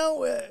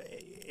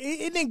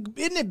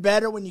 Isn't it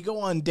better when you go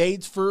on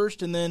dates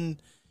first and then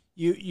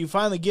you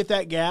finally get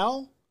that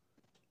gal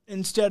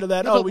instead of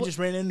that, we just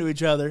ran into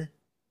each other?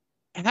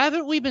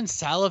 Haven't we been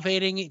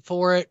salivating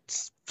for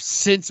it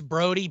since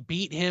Brody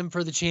beat him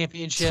for the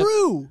championship?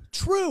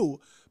 True.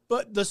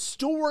 But the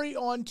story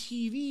on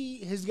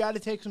TV has got to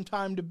take some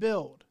time to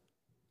build.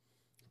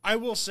 I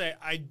will say,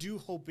 I do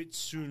hope it's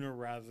sooner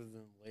rather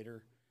than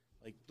later.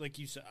 Like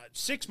you said,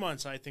 6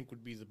 months, I think,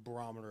 would be the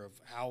barometer of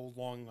how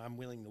long I'm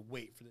willing to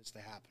wait for this to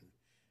happen.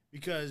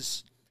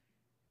 Because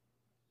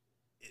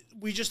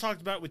we just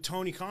talked about with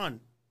Tony Khan,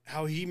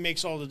 how he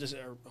makes all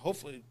the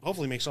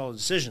hopefully makes all the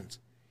decisions.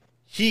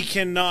 He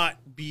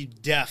cannot be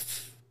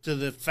deaf to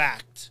the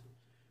fact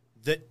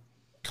that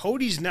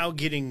Cody's now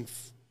getting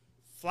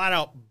flat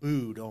out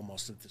booed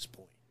almost at this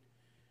point.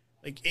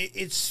 Like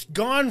it's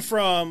gone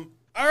from,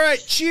 all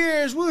right,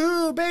 cheers,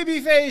 woohoo,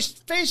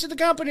 babyface, face of the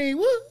company,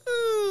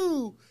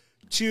 woohoo,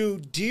 to,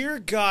 dear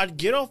God,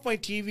 get off my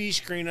TV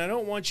screen. I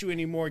don't want you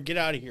anymore. Get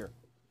out of here.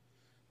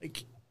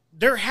 Like,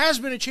 there has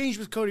been a change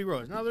with Cody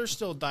Rhodes. Now, there's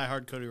still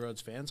diehard Cody Rhodes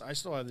fans. I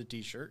still have the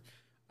T-shirt.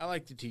 I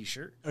like the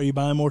T-shirt. Are you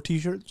buying more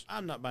T-shirts?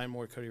 I'm not buying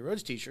more Cody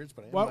Rhodes T-shirts,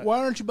 but why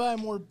aren't you buying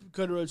more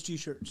Cody Rhodes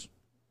T-shirts?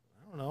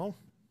 I don't know.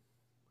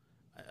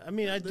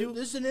 I do.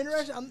 This is an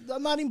interesting.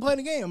 I'm not even playing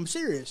a game. I'm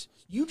serious.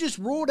 You just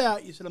ruled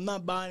out. You said I'm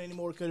not buying any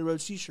more Cody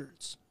Rhodes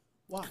T-shirts.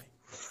 Why?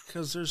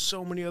 Because there's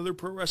so many other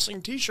pro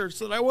wrestling T-shirts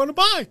that I want to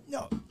buy.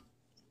 No.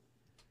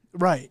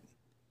 Right.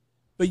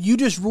 But you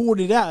just ruled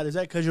it out. Is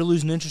that because you're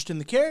losing interest in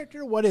the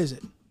character? What is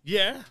it?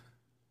 Yeah,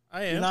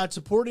 I am. You're not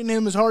supporting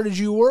him as hard as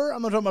you were?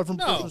 I'm not talking about from a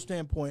No. personal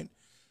standpoint.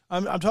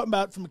 I'm talking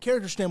about from a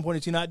character standpoint.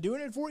 Is he not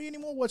doing it for you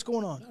anymore? What's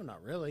going on? No,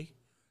 not really.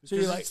 So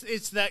you're like,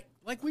 it's that,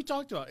 like we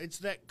talked about, it's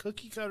that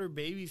cookie cutter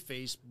baby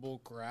face bull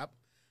crap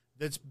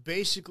that's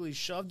basically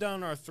shoved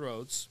down our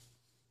throats,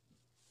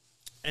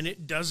 and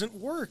it doesn't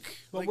work.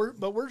 but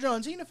we're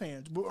John Cena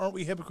fans. Aren't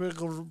we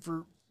hypocritical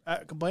for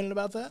complaining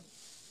about that?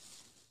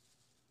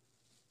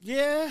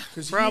 Yeah,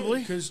 probably.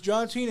 Because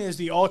John Cena is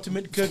the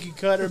ultimate cookie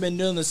cutter, been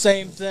doing the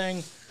same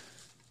thing.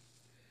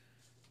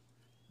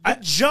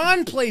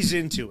 John plays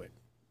into it.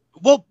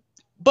 Well,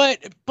 but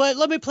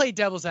let me play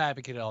devil's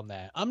advocate on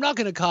that. I'm not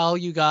going to call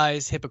you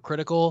guys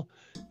hypocritical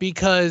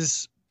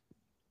because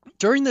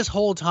during this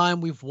whole time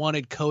we've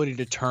wanted Cody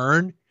to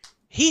turn,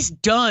 he's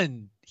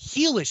done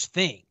heelish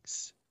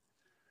things.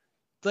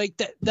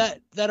 Like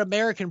that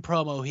American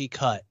promo he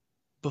cut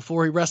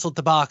before he wrestled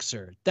the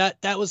boxer.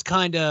 That was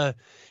kind of,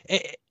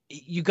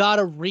 you got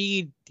to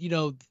read,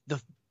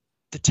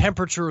 the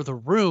temperature of the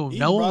room.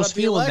 No one was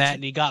feeling that,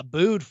 and he got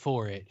booed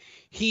for it.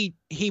 He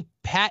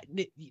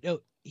patented,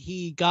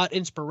 he got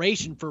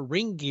inspiration for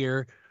ring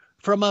gear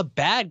from a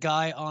bad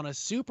guy on a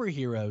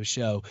superhero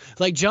show.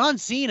 Like John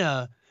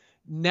Cena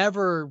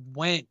never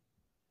went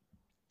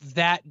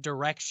that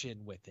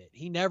direction with it.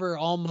 He never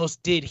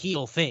almost did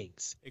heel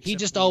things. He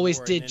just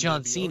always did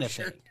John Cena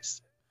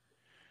things.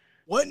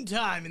 One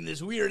time in this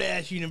weird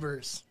ass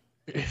universe.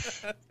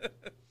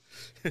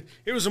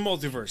 It was a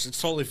multiverse.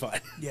 It's totally fine.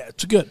 Yeah,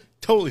 it's good.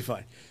 Totally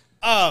fine.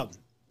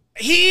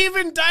 He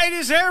even dyed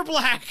his hair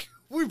black.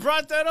 We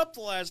brought that up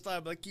the last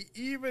time. Like, he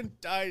even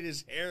dyed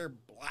his hair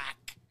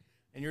black.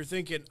 And you're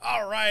thinking,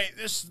 all right,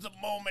 this is the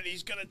moment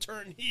he's going to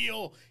turn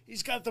heel.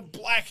 He's got the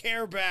black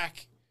hair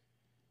back.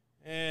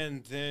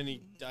 And then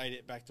he dyed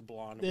it back to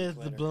blonde. There's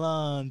the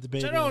blonde,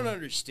 baby. Which I don't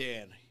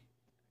understand.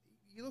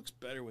 He looks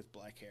better with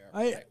black hair.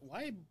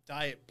 Why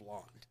dye it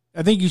blonde?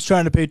 I think he's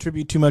trying to pay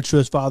tribute too much to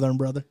his father and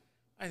brother.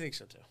 I think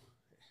so, too.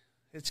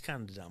 It's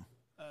kind of dumb.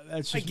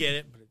 I get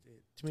it, but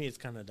to me, it's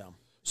kind of dumb.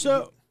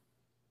 So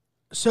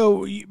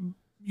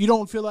you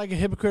don't feel like a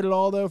hypocrite at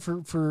all, though,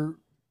 for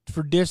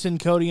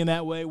dissing Cody in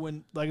that way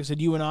when, like I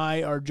said, you and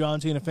I are John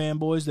Cena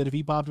fanboys, that if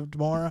he popped up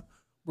tomorrow,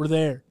 we're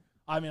there.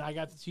 I mean, I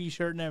got the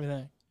T-shirt and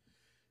everything.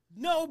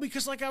 No,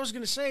 because like I was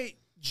going to say,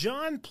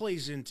 John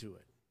plays into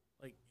it.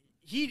 Like,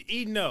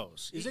 he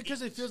knows. Is it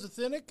because he feels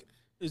authentic?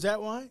 Is that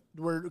why?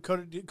 Where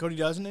Cody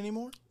doesn't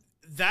anymore?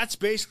 That's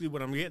basically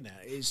what I'm getting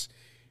at. Is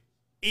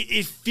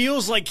it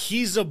feels like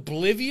he's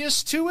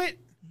oblivious to it,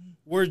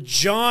 where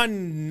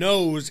John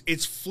knows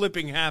it's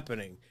flipping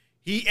happening.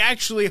 He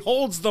actually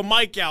holds the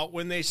mic out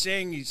when they're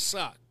saying he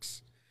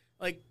sucks.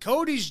 Like,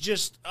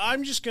 Cody's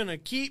I'm just going to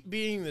keep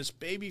being this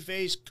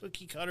babyface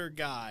cookie cutter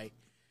guy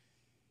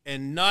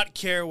and not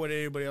care what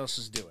anybody else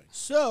is doing.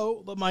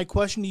 So, my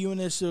question to you, and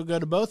this will go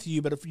to both of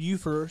you, but for you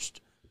first,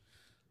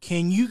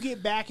 can you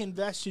get back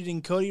invested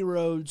in Cody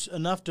Rhodes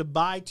enough to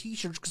buy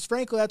T-shirts? Because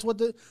frankly, that's what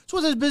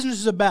this business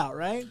is about,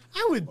 right?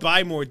 I would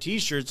buy more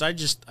T-shirts. I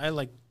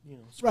like,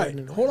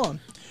 right. Hold on.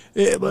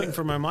 Waiting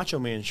for my Macho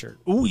Man shirt.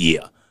 Oh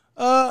yeah.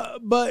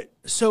 But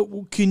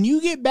so can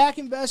you get back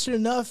invested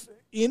enough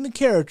in the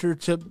character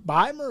to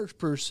buy merch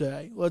per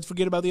se? Let's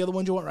forget about the other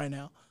ones you want right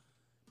now.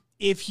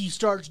 If he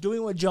starts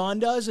doing what John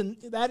does, and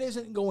that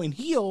isn't going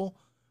heel,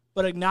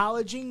 but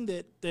acknowledging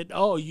that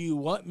oh, you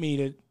want me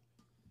to,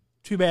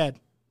 too bad.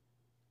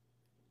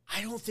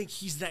 I don't think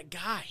he's that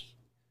guy.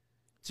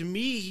 To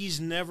me,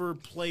 he's never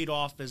played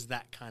off as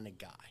that kind of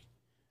guy.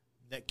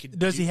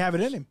 Does he have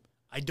it in him?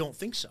 I don't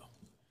think so.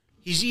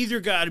 He's either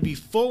got to be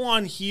full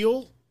on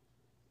heel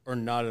or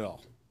not at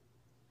all.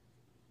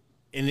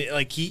 And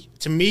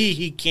to me,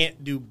 he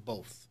can't do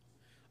both.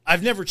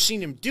 I've never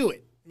seen him do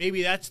it.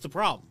 Maybe that's the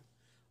problem.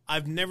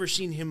 I've never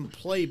seen him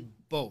play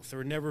both,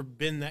 or never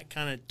been that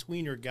kind of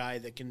tweener guy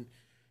that can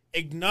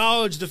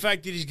acknowledge the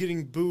fact that he's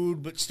getting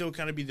booed but still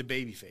kind of be the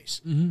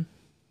babyface. Mm-hmm.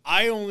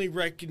 I only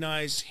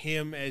recognize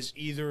him as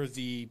either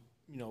the,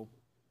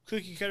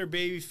 cookie cutter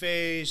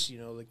babyface,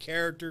 the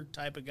character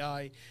type of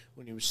guy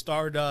when he was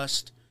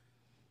Stardust,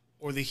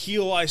 or the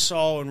heel I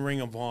saw in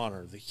Ring of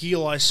Honor, the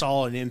heel I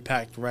saw in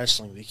Impact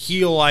Wrestling, the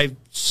heel I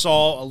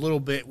saw a little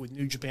bit with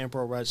New Japan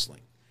Pro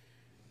Wrestling.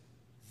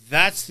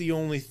 That's the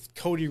only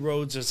Cody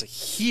Rhodes as a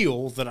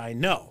heel that I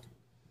know.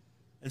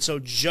 And so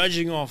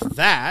judging off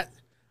that,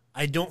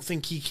 I don't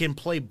think he can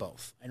play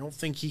both. I don't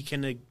think he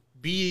can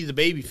be the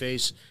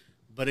babyface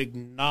but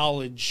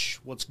acknowledge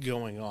what's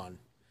going on,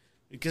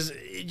 because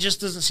it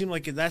just doesn't seem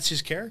like that's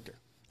his character.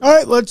 All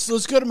right,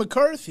 let's go to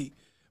McCarthy.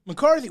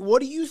 McCarthy,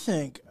 what do you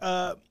think?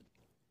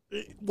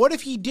 What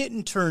if he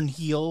didn't turn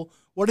heel?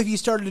 What if he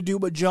started to do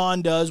what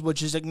John does,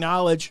 which is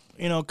acknowledge,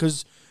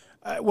 because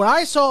when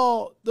I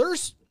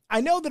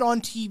know that on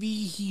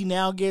TV he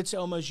now gets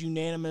almost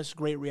unanimous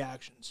great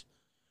reactions.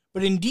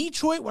 But in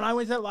Detroit, when I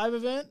went to that live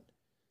event,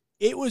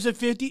 it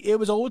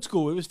was old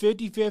school. It was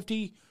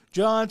 50-50.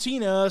 John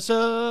Cena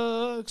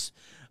sucks,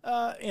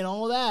 and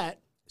all that.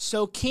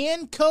 So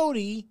can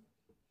Cody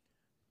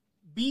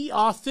be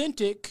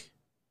authentic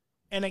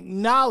and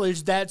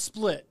acknowledge that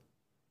split?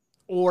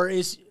 Or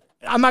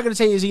I'm not going to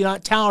say is he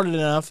not talented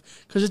enough,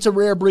 because it's a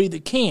rare breed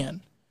that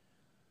can.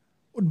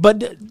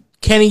 But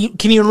can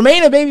he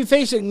remain a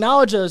babyface,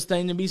 acknowledge those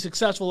things, and be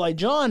successful like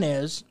John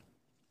is?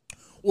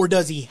 Or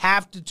does he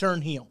have to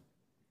turn heel?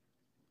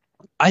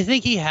 I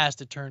think he has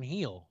to turn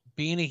heel.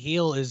 Being a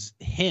heel is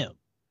him.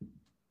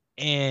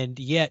 And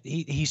yet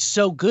he's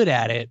so good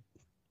at it.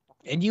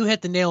 And you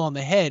hit the nail on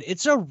the head.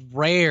 It's a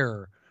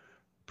rare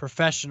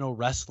professional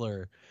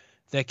wrestler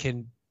that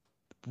can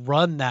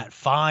run that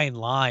fine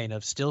line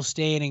of still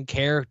staying in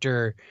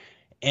character.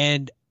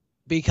 And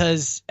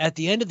because at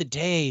the end of the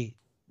day,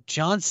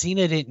 John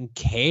Cena didn't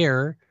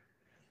care.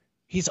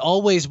 He's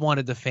always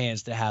wanted the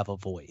fans to have a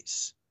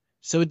voice.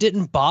 So it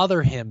didn't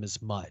bother him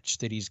as much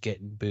that he's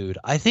getting booed.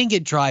 I think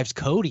it drives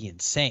Cody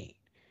insane.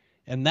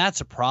 And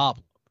that's a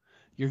problem.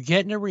 You're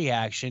getting a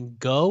reaction.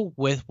 Go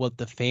with what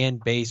the fan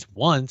base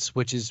wants,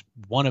 which is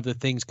one of the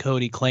things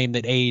Cody claimed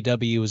that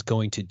AEW is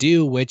going to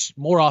do, which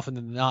more often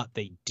than not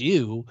they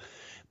do.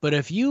 But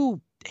if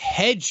you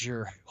hedge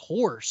your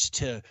horse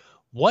to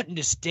wanting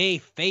to stay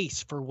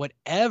face for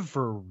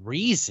whatever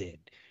reason,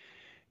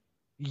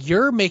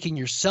 you're making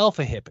yourself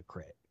a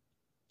hypocrite.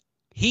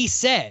 He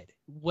said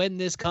when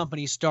this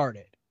company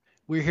started,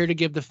 we're here to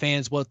give the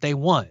fans what they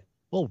want.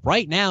 Well,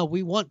 right now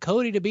we want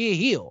Cody to be a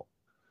heel.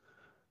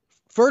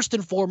 First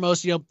and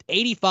foremost,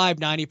 85,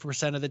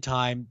 90% of the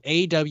time,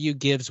 AEW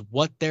gives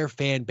what their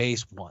fan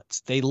base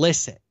wants. They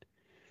listen.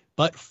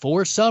 But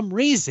for some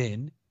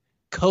reason,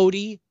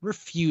 Cody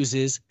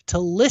refuses to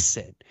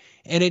listen.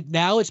 And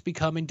now it's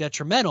becoming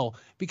detrimental,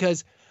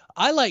 because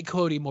I like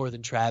Cody more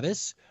than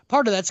Travis.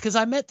 Part of that's because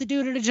I met the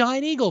dude at a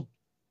Giant Eagle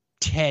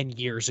 10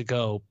 years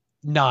ago,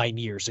 9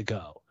 years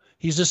ago.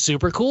 He's a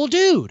super cool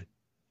dude.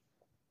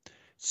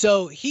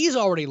 So he's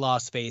already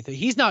lost faith.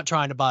 He's not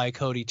trying to buy a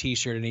Cody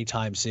t-shirt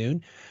anytime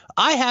soon.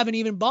 I haven't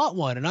even bought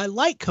one, and I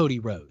like Cody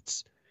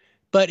Rhodes.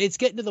 But it's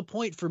getting to the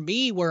point for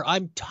me where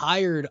I'm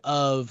tired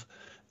of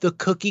the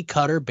cookie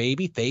cutter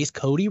babyface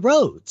Cody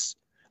Rhodes.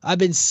 I've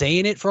been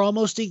saying it for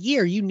almost a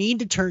year. You need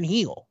to turn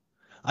heel.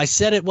 I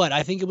said it,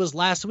 I think it was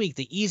last week.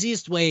 The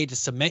easiest way to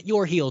cement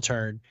your heel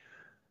turn.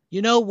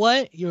 You know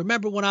what? You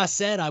remember when I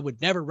said I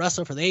would never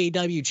wrestle for the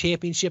AEW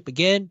championship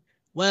again?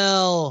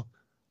 Well,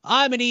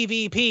 I'm an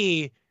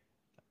EVP.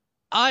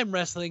 I'm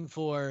wrestling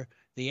for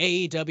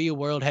the AEW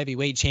World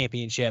Heavyweight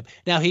Championship.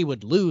 Now, he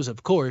would lose,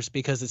 of course,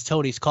 because it's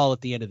Tony's call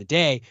at the end of the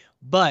day.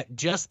 But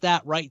just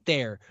that right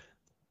there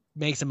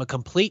makes him a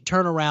complete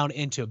turnaround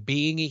into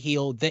being a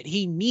heel that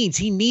he needs.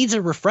 He needs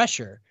a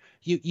refresher.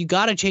 You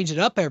got to change it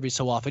up every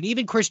so often.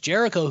 Even Chris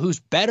Jericho, who's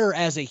better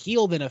as a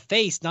heel than a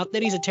face, not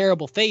that he's a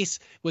terrible face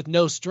with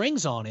no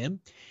strings on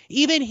him,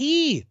 even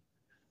he,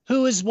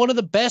 who is one of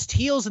the best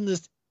heels in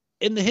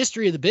the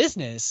history of the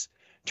business,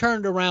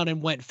 turned around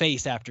and went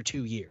face after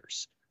 2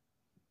 years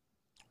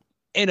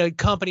in a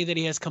company that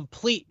he has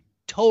complete,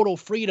 total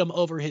freedom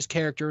over his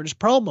character and his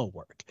promo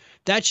work.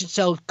 That should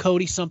tell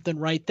Cody something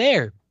right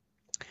there.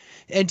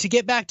 And to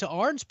get back to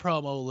Arn's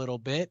promo a little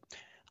bit,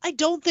 I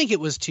don't think it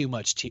was too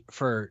much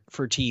for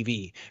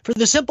TV, for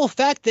the simple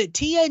fact that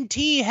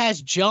TNT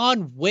has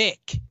John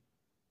Wick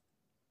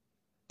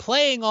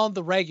playing on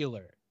the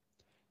regular.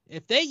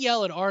 If they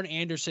yell at Arn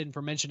Anderson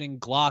for mentioning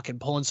Glock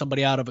and pulling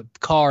somebody out of a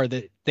car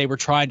that they were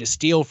trying to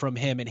steal from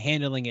him and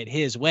handling it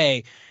his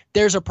way,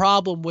 there's a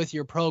problem with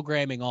your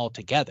programming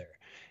altogether.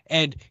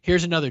 And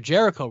here's another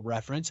Jericho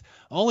reference.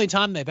 Only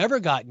time they've ever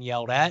gotten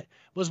yelled at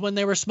was when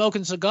they were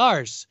smoking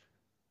cigars.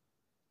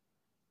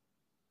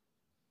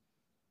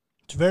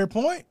 It's a fair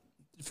point.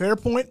 Fair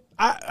point.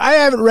 I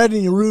haven't read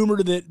any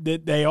rumor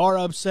that they are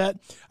upset.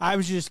 I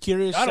was just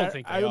curious. I don't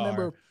think they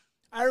are.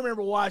 I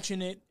remember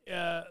watching it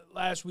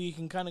last week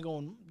and kind of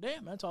going,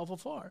 "Damn, that's awful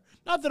far."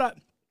 Not that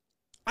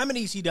I'm an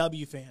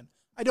ECW fan.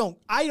 I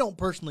don't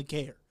personally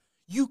care.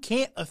 You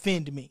can't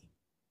offend me,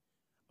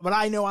 but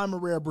I know I'm a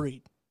rare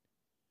breed.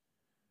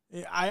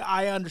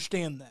 I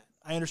understand that.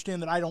 I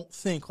understand that I don't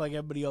think like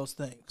everybody else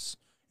thinks,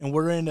 and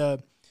we're in a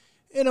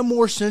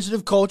more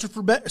sensitive culture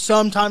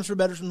sometimes for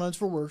better, sometimes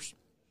for worse.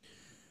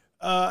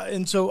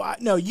 And so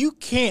no, you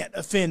can't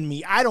offend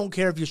me. I don't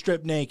care if you're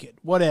stripped naked,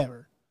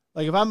 whatever.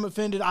 Like, if I'm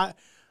offended,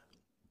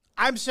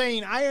 I'm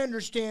saying I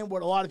understand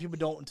what a lot of people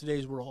don't in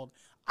today's world.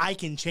 I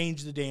can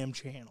change the damn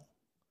channel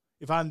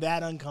if I'm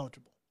that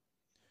uncomfortable.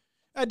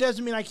 That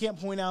doesn't mean I can't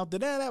point out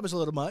that that was a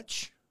little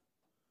much.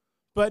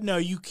 But, no,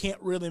 you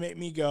can't really make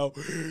me go,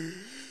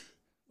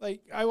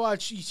 like, I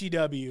watch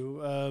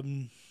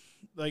ECW.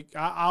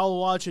 I'll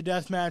watch a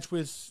death match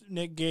with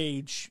Nick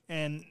Gage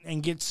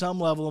and get some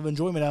level of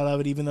enjoyment out of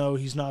it, even though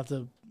he's not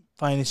the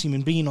finest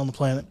human being on the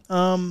planet.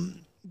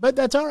 But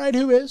that's all right.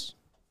 Who is?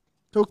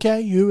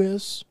 Okay, who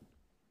is?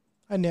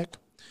 Hi, Nick.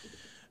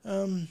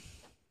 I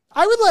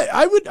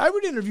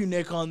would interview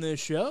Nick on this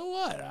show.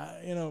 What?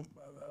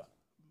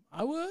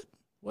 I would.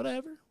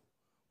 Whatever.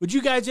 Would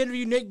you guys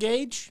interview Nick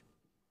Gage?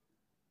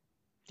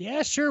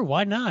 Yeah, sure.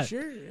 Why not?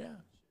 Sure. Yeah.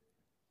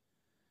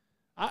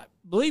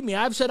 Believe me,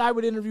 I've said I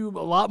would interview a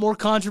lot more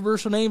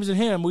controversial names than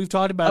him. We've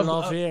talked about it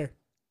off the air.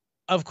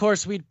 Of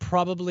course, we'd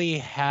probably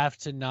have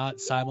to not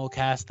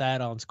simulcast that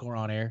on Score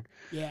on Air.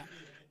 Yeah.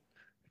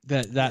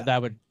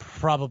 That would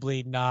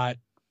probably not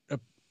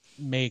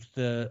make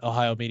the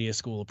Ohio Media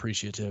School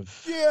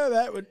appreciative. Yeah,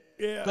 that would.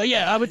 Yeah. But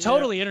yeah, I would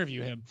totally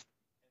interview him.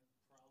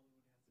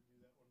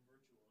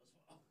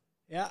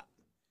 Yeah.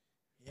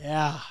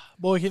 Yeah.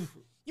 Boy, can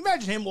you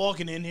imagine him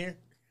walking in here?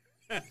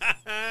 That'd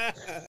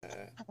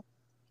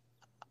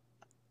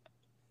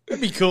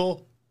be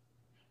cool.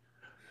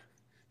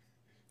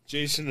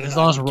 Jason and As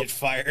long as I would get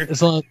fired.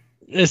 As long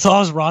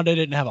as Rhonda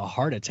didn't have a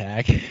heart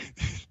attack.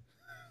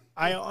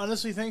 I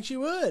honestly think she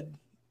would.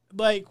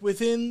 Like,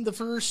 within the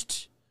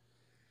first...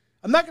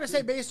 I'm not going to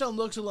say based on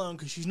looks alone,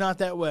 because she's not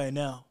that way,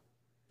 no.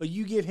 But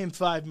you give him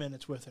 5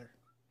 minutes with her,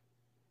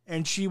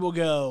 and she will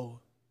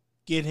go,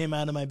 get him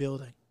out of my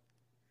building.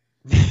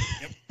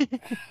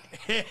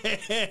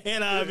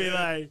 And I'll be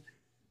like,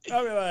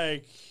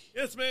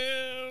 yes,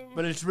 ma'am.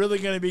 but it's really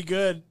going to be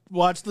good.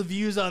 Watch the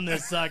views on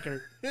this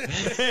sucker.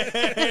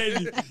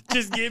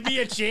 Just give me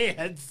a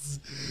chance.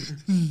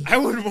 I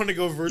wouldn't want to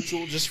go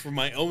virtual just for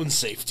my own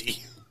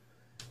safety.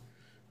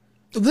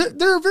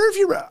 There are very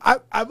few.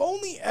 I've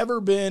only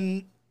ever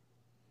been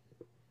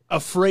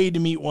afraid to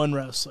meet one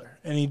wrestler,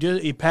 and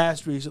he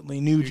passed recently,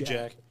 New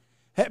Jack.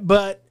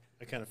 But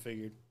I kind of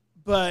figured.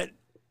 But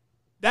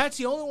that's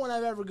the only one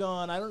I've ever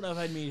gone. I don't know if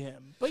I'd meet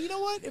him. But you know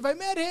what? If I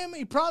met him,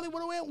 he probably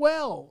would have went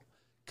well.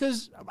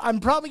 Because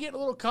I'm probably getting a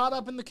little caught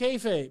up in the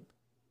kayfabe.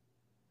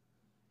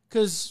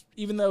 Because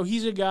even though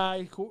he's a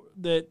guy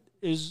that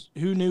is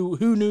who knew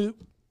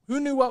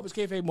what was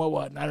kayfabe and what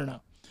wasn't, I don't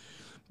know.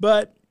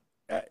 But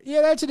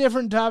yeah, that's a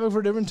different topic for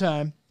a different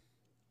time.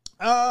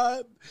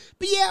 But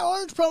yeah,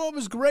 Arn's promo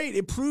was great.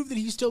 It proved that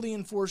he's still the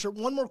enforcer.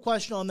 One more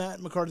question on that,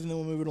 McCarthy, and then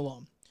we'll move it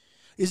along.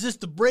 Is this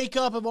the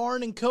breakup of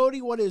Arn and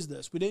Cody? What is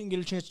this? We didn't get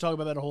a chance to talk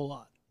about that a whole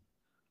lot.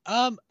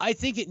 I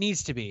think it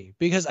needs to be,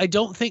 because I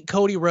don't think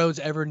Cody Rhodes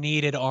ever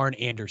needed Arn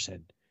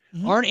Anderson.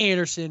 Mm-hmm. Arn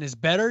Anderson is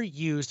better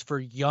used for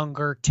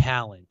younger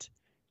talent.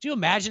 Do you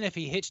imagine if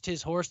he hitched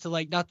his horse to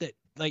like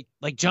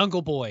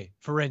Jungle Boy,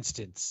 for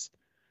instance,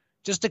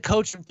 just to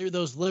coach him through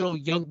those little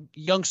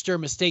youngster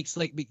mistakes,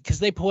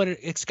 because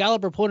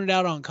Excalibur pointed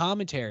out on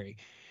commentary.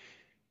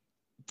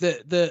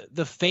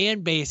 The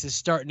fan base is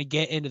starting to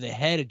get into the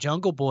head of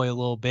Jungle Boy a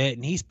little bit,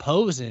 and he's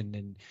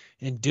posing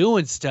and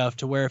doing stuff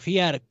to where if he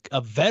had a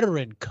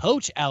veteran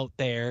coach out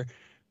there,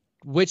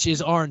 which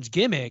is Arn's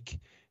gimmick,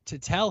 to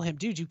tell him,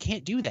 dude, you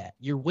can't do that.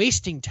 You're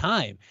wasting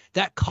time.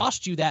 That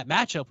cost you that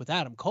matchup with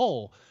Adam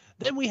Cole.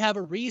 Then we have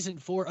a reason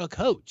for a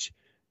coach.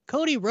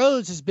 Cody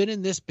Rhodes has been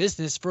in this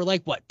business for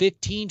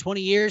 15,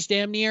 20 years,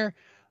 damn near.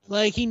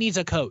 He needs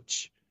a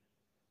coach.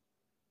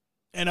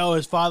 And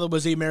his father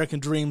was the American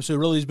Dream, so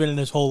really he's been in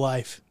his whole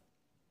life.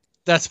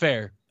 That's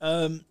fair.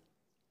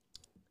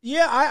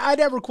 Yeah, I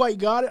never quite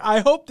got it. I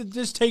hope that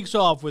this takes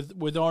off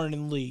with Arn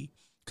and Lee,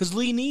 because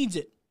Lee needs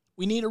it.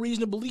 We need a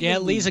reason to believe in Lee. Yeah,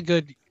 Lee's a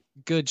good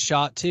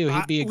shot, too.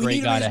 He'd be a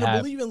great guy to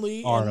have. We need a reason to believe in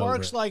Lee, Arn and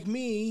marks like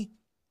me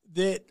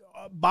that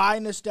buy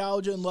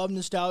nostalgia,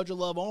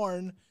 love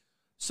Arn,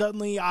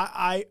 suddenly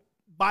I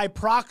by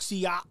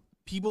proxy,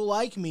 people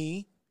like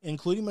me,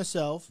 including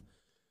myself,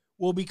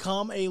 will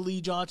become a Lee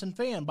Johnson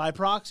fan by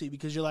proxy,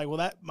 because you're like, well,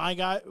 that my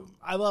guy,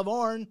 I love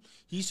Arn,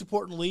 he's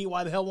supporting Lee,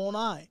 why the hell won't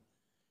I?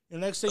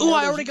 And the next thing,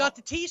 I already got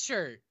the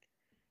T-shirt,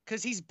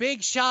 because he's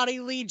big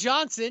shotty Lee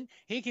Johnson.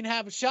 He can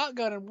have a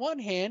shotgun in one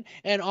hand,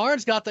 and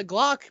Arn's got the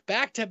Glock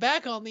back to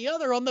back on the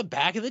other on the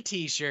back of the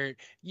T-shirt.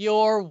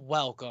 You're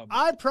welcome.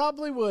 I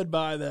probably would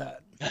buy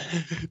that.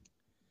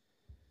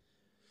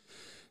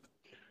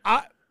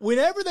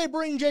 Whenever they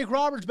bring Jake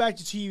Roberts back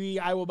to TV,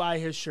 I will buy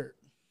his shirt.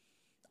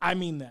 I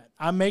mean that.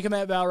 I'm making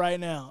that vow right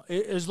now.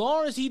 As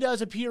long as he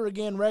does appear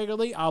again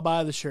regularly, I'll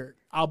buy the shirt.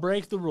 I'll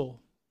break the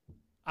rule.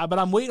 But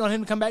I'm waiting on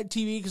him to come back to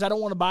TV, because I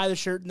don't want to buy the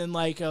shirt and then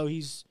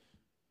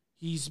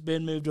he's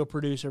been moved to a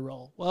producer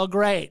role. Well,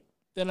 great.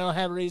 Then I don't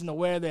have a reason to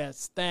wear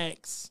this.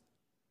 Thanks.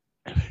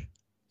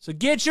 So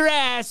get your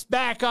ass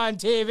back on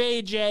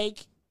TV,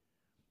 Jake.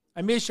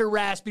 I miss your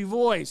raspy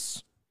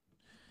voice.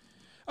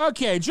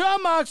 Okay,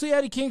 John Moxley,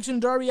 Eddie Kingston,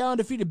 and Darby Allin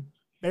defeated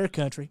Bear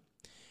Country.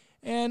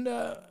 And,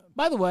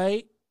 by the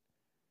way,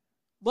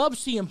 love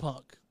CM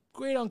Punk.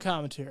 Great on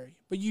commentary.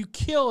 But you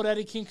killed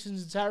Eddie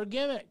Kingston's entire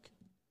gimmick.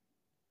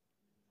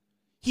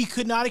 He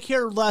could not have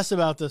cared less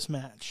about this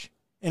match.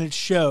 And it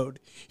showed.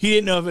 He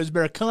didn't know if it was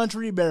Bear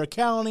Country, Bear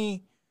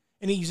County.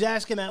 And he's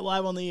asking that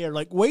live on the air.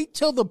 Wait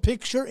till the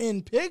picture,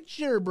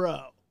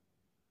 bro.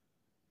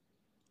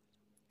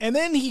 And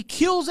then he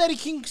kills Eddie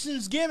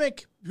Kingston's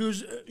gimmick,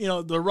 who's,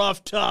 the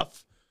rough,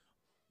 tough,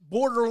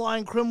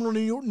 borderline criminal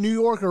New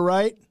Yorker,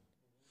 right?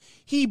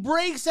 He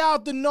breaks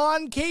out the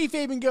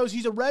non-kayfabe and goes,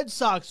 he's a Red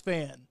Sox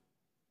fan.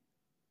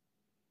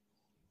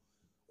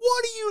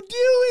 What are you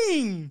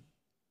doing?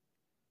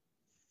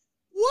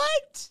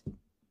 What?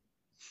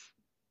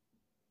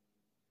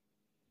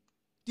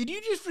 Did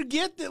you just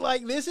forget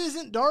that, this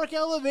isn't Dark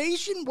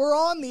Elevation? We're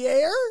on the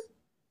air?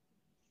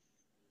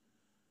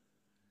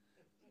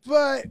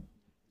 But,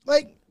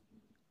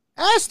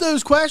 ask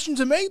those questions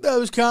and make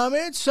those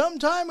comments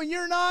sometime when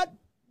you're not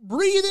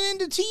breathing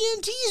into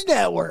TNT's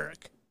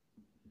network.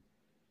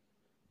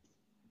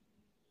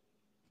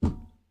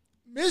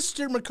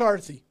 Mr.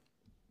 McCarthy,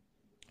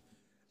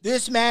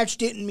 this match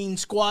didn't mean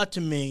squat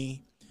to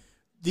me.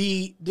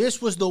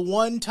 This was the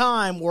one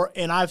time where,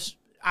 and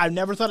I've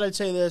never thought I'd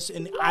say this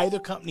in either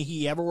company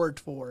he ever worked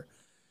for,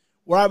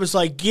 where I was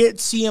like, get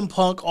CM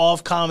Punk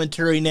off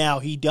commentary now.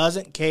 He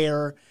doesn't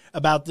care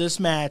about this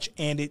match,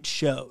 and it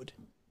showed.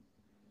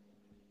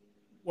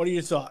 What are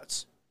your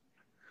thoughts?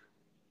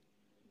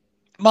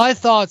 My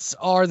thoughts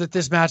are that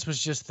this match was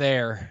just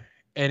there,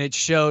 and it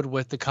showed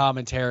with the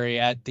commentary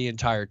at the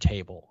entire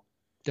table.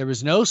 There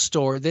was no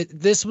story.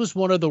 This was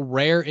one of the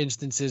rare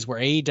instances where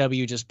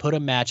AEW just put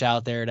a match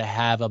out there to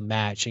have a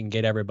match and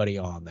get everybody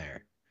on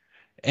there.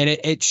 And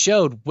it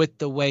showed with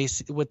the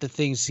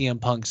things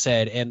CM Punk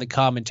said and the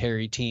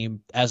commentary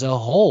team as a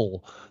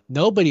whole.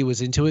 Nobody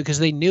was into it because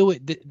they knew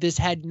it. This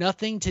had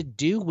nothing to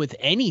do with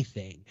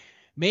anything.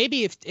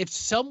 Maybe if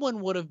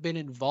someone would have been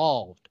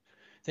involved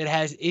that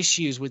has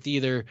issues with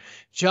either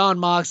Jon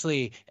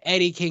Moxley,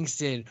 Eddie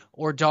Kingston,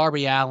 or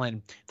Darby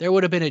Allin, there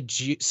would have been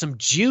some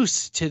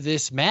juice to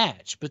this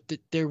match, but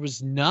there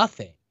was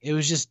nothing. It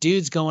was just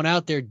dudes going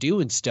out there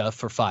doing stuff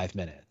for 5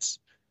 minutes.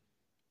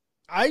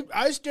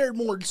 I stared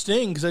more at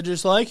Sting because I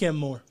just like him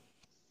more.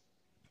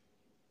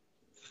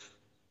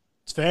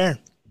 It's fair.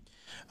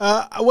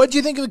 What do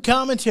you think of the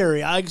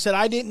commentary? Like I said,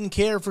 I didn't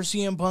care for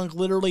CM Punk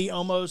literally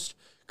almost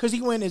because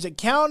he went, is it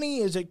county,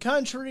 is it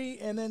country?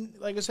 And then,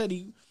 like I said,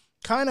 he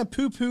kind of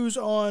poo-poos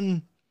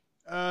on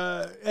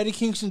Eddie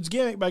Kingston's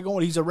gimmick by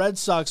going, he's a Red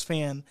Sox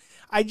fan.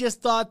 I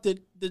just thought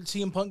that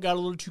CM Punk got a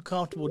little too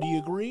comfortable. Do you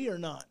agree or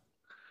not?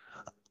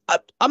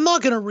 I'm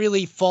not going to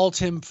really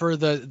fault him for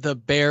the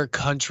Bear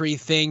Country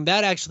thing.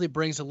 That actually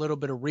brings a little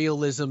bit of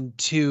realism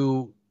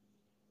to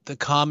the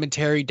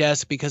commentary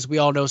desk because we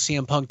all know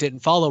CM Punk didn't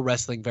follow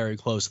wrestling very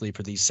closely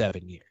for these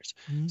 7 years.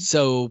 Mm-hmm.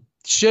 So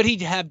should he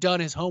have done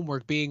his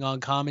homework being on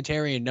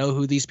commentary and know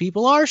who these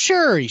people are?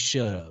 Sure, he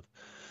should have.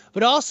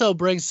 But also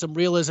brings some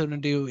realism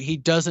to he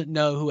doesn't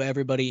know who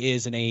everybody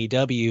is in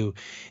AEW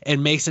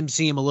and makes him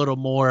seem a little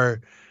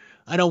more,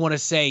 I don't want to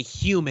say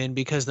human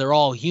because they're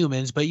all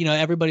humans, but,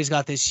 everybody's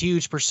got this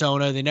huge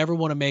persona. They never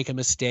want to make a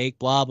mistake,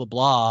 blah, blah,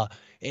 blah.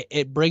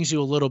 It brings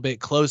you a little bit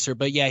closer.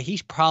 But, yeah,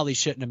 he probably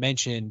shouldn't have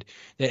mentioned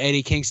that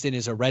Eddie Kingston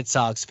is a Red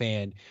Sox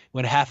fan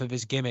when half of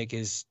his gimmick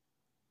is,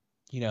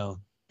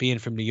 being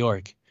from New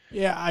York.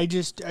 Yeah, I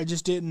just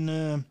didn't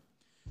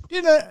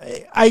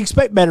I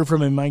expect better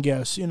from him, I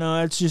guess.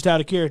 It's just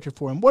out of character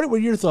for him. What were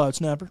your thoughts,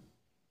 Napper?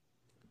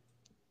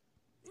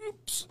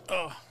 Oops.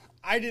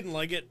 I didn't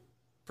like it,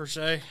 per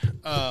se.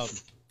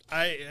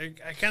 I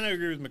kind of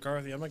agree with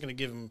McCarthy. I'm not going to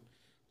give him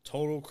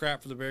total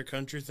crap for the Bear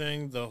Country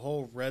thing. The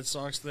whole Red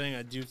Sox thing,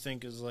 I do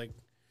think is like,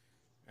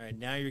 all right,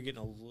 now you're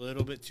getting a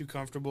little bit too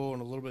comfortable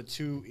and a little bit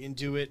too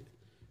into it.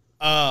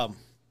 But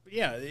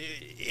yeah,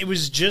 it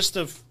was just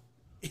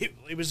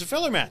it was a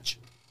filler match.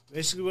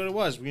 Basically what it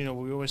was. We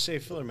always say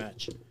filler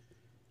match.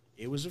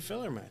 It was a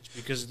filler match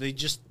because they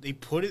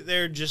put it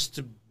there just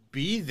to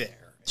be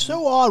there. It's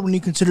so odd when you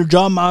consider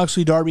Jon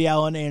Moxley, Darby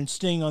Allin, and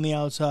Sting on the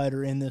outside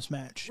are in this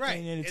match.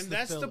 Right. And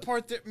that's the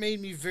part that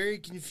made me very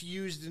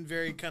confused and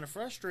very kind of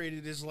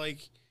frustrated is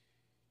like,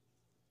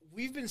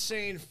 we've been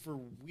saying for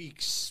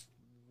weeks,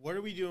 what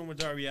are we doing with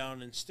Darby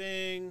Allin and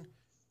Sting?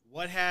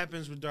 What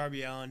happens with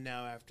Darby Allin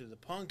now after the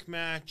Punk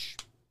match?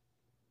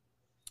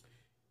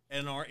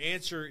 And our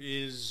answer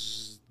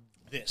is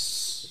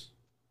this.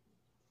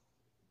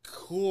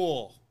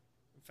 Cool.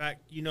 In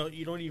fact, you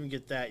don't even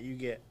get that. You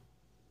get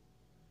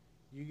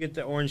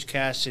the Orange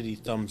Cassidy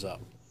thumbs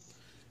up.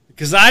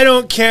 Because I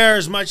don't care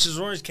as much as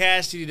Orange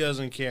Cassidy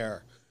doesn't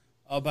care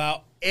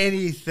about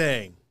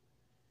anything.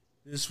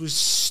 This was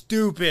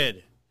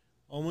stupid.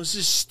 Almost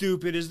as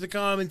stupid as the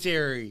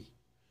commentary.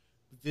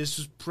 But this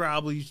was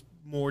probably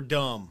more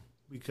dumb.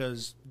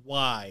 Because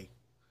why?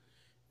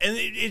 And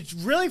it's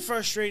really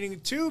frustrating,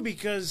 too,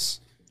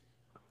 because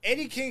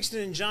Eddie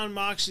Kingston and Jon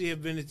Moxley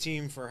have been a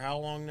team for how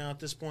long now at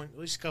this point? At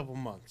least a couple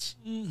months.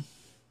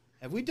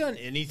 Have we done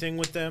anything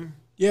with them?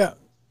 Yeah.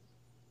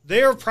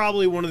 They are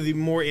probably one of the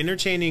more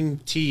entertaining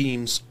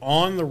teams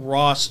on the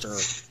roster,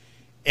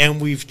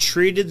 and we've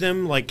treated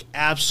them like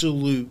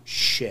absolute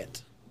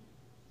shit.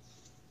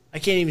 I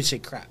can't even say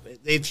crap.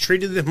 They've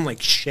treated them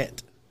like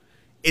shit.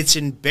 It's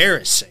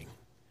embarrassing.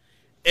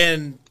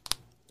 And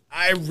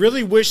I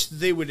really wish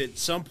they would at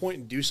some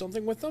point do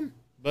something with them,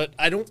 but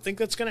I don't think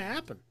that's going to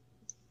happen.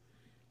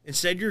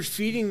 Instead, you're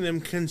feeding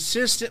them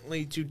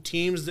consistently to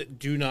teams that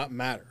do not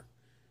matter.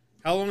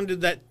 How long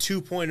did that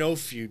 2.0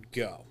 feud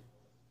go?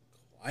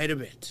 Quite a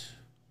bit.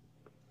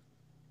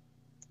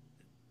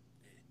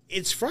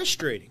 It's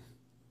frustrating.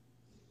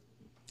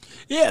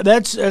 Yeah,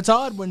 that's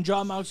odd when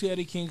Jon Moxley,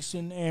 Eddie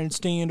Kingston, and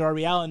Sting and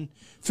Darby Allin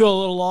feel a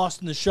little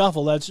lost in the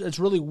shuffle. It's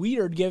really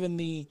weird given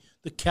the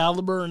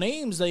caliber of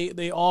names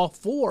they all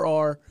four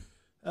are.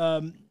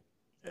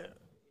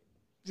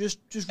 Just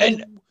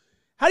and,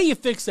 how do you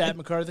fix that,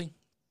 McCarthy?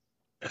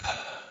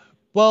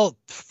 Well,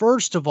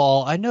 first of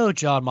all, I know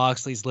Jon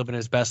Moxley's living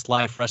his best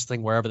life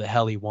wrestling wherever the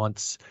hell he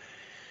wants.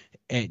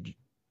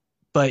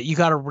 But you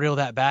got to reel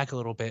that back a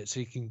little bit so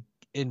you can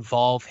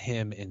involve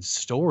him in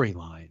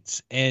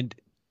storylines. And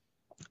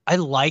I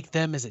like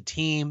them as a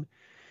team.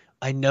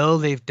 I know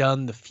they've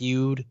done the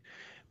feud,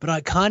 but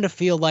I kind of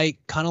feel like,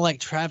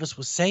 Travis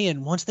was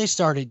saying, once they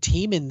started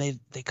teaming,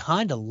 they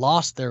kind of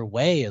lost their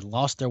way in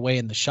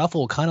the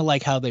shuffle, kind of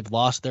like how they've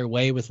lost their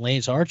way with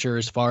Lance Archer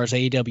as far as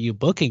AEW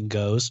booking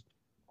goes.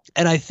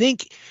 And I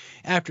think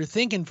after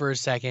thinking for a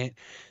second, I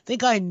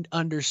think I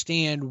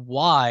understand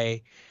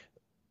why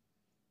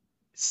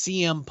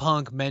CM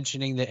Punk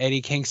mentioning that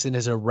Eddie Kingston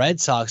is a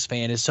Red Sox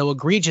fan is so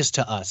egregious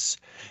to us,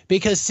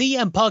 because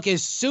CM Punk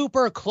is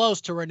super close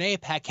to Renee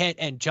Paquette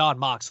and Jon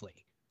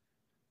Moxley.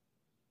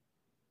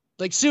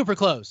 Like super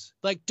close.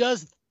 Like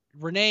does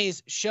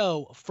Renee's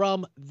show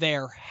from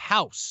their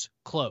house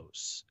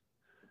close.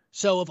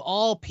 So of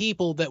all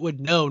people that would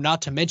know,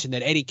 not to mention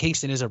that Eddie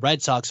Kingston is a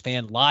Red Sox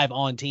fan live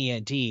on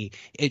TNT,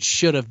 it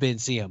should have been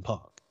CM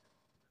Punk.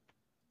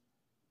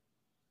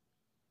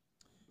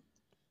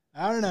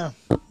 I don't know.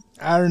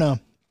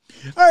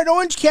 All right,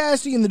 Orange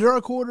Cassidy in the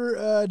Dark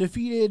Order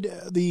defeated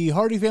the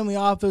Hardy Family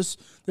Office.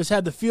 This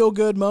had the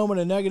feel-good moment,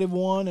 a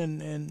 -1,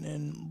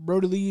 and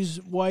Brody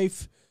Lee's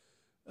wife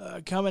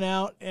coming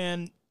out.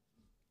 And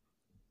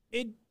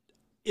it,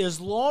 as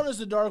long as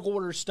the Dark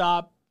Order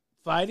stopped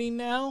fighting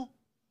now,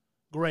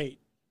 great.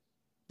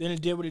 Then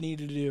it did what it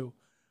needed to do.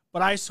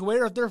 But I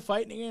swear, if they're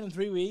fighting again in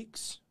 3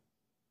 weeks,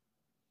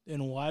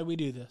 then why we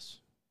do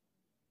this?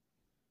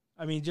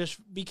 I mean, just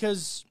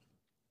because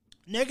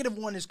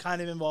 -1 is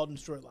kind of involved in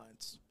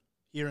storylines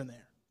here and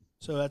there.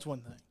 So that's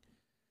one thing.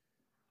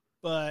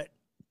 But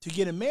to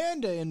get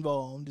Amanda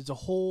involved is a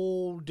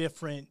whole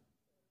different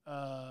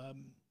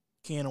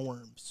can of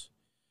worms.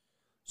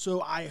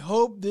 So I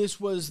hope this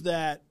was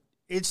that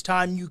it's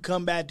time you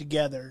come back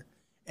together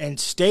and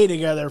stay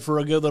together for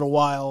a good little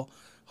while.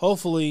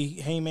 Hopefully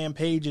Hangman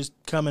Page is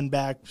coming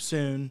back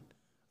soon.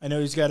 I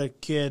know he's got a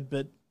kid,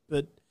 but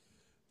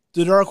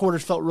the Dark Order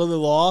felt really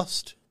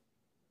lost.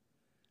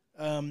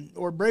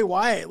 Or Bray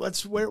Wyatt,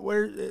 let's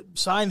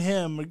sign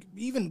him, or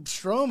even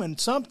Strowman,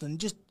 something.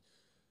 Just,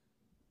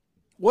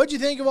 what'd you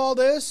think of all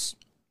this?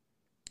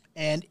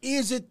 And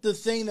is it the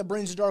thing that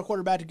brings the Dark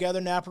Order back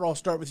together? Napper, I'll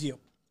start with you.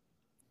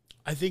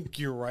 I think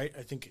you're right.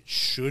 I think it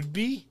should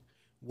be.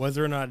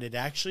 Whether or not it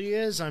actually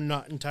is, I'm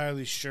not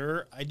entirely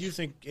sure. I do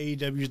think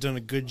AEW's done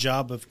a good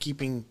job of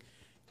keeping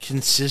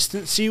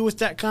consistency with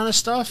that kind of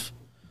stuff.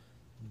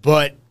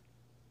 But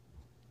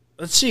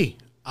let's see.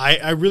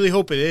 I really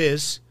hope it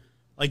is.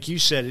 Like you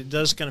said, it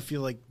does kind of feel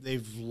like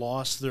they've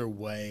lost their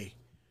way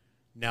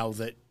now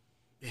that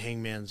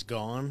Hangman's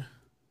gone.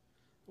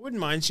 I wouldn't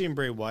mind seeing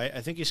Bray Wyatt.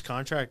 I think his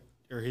contract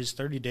or his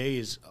 30-day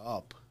is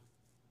up,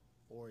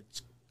 or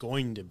it's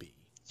going to be.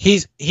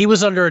 He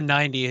was under a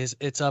 90.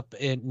 It's up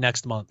in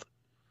next month.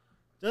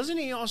 Doesn't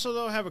he also,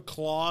 though, have a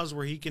clause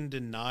where he can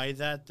deny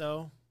that,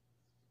 though?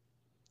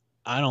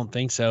 I don't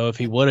think so. If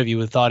he would have, you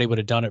would have thought he would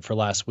have done it for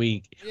last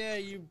week. Yeah,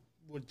 you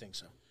would think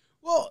so.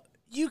 Well,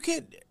 you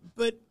could,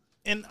 but...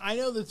 And I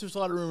know that there's a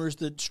lot of rumors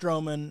that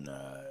Strowman,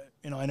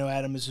 I know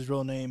Adam is his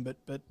real name,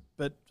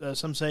 but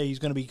some say he's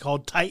going to be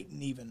called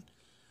Titan even.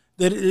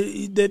 That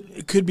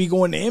it could be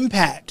going to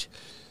Impact.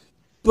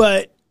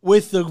 But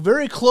with the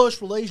very close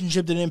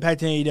relationship that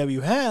Impact and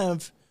AEW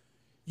have,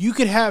 you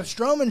could have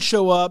Strowman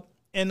show up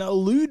and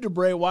allude to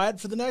Bray Wyatt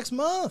for the next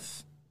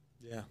month.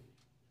 Yeah.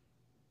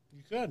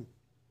 You could.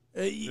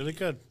 You really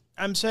could.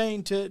 I'm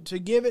saying to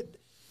give it,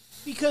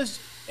 because,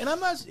 and I'm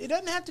not, it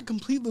doesn't have to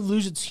completely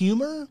lose its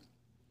humor.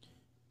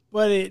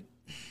 But it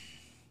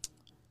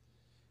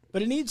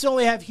needs to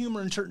only have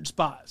humor in certain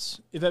spots,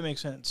 if that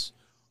makes sense.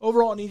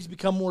 Overall, it needs to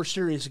become more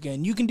serious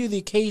again. You can do the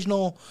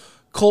occasional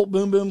Colt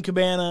Boom Boom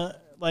Cabana,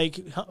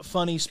 like,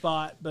 funny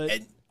spot, but...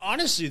 And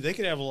honestly, they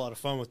could have a lot of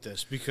fun with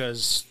this,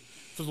 because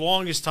for the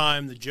longest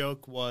time, the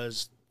joke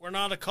was, we're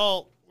not a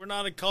cult, we're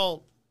not a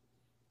cult.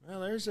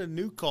 Well, there's a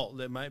new cult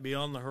that might be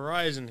on the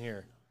horizon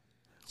here.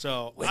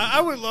 So, I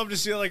would love to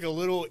see, like, a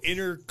little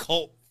inner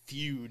cult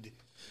feud.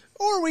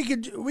 Or we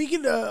could.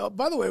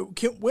 By the way,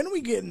 when are we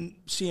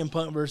getting CM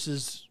Punk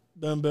versus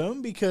Boom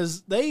Boom?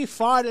 Because they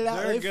fought it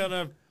out. They're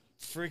gonna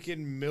freaking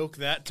milk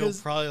that till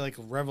probably like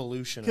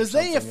Revolution. Because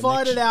they have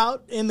fought it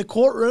out in the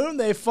courtroom.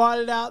 They fought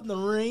it out in the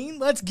ring.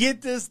 Let's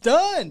get this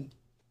done.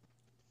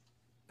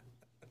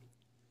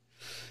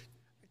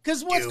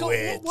 Because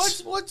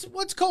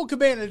what's Colt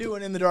Cabana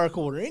doing in the Dark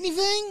Order?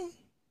 Anything?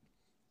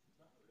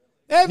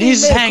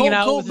 He's hanging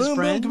out with his Boom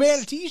friends. Boom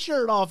Cabana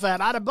T-shirt off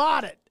that. I'd have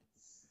bought it.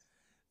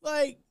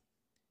 Like.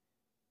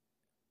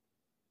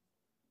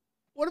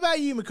 What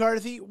about you,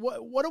 McCarthy?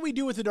 What do we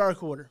do with the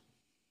Dark Order?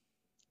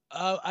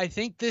 I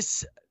think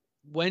this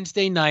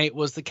Wednesday night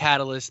was the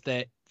catalyst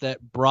that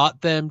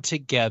brought them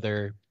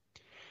together.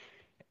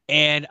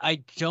 And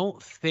I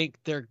don't think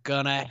they're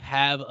going to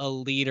have a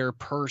leader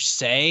per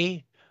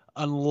se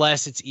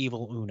unless it's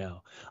Evil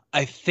Uno.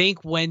 I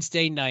think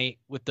Wednesday night,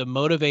 with the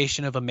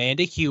motivation of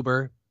Amanda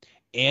Huber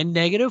and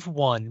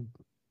 -1,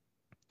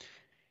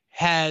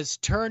 has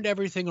turned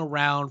everything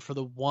around for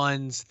the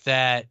ones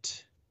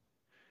that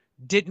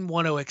didn't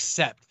want to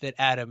accept that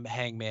Adam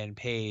Hangman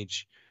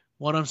Page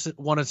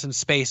wanted some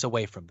space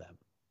away from them.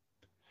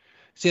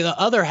 See, the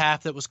other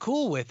half that was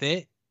cool with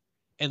it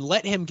and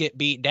let him get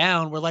beat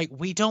down were like,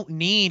 we don't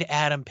need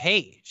Adam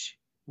Page.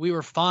 We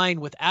were fine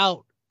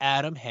without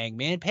Adam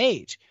Hangman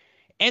Page.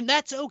 And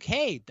that's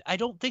okay. I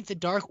don't think the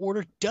Dark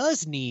Order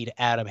does need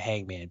Adam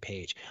Hangman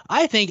Page.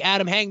 I think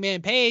Adam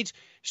Hangman Page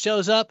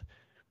shows up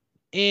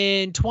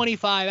in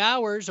 25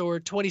 hours or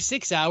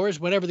 26 hours,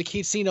 whatever the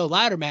casino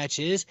ladder match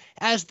is,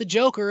 as the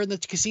Joker in the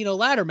casino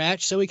ladder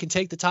match so he can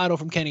take the title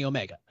from Kenny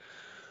Omega.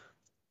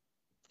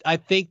 I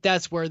think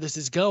that's where this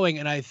is going,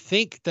 and I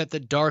think that the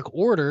Dark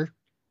Order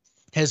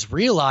has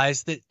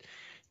realized that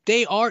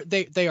they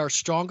are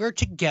stronger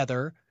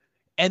together,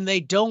 and they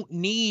don't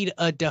need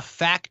a de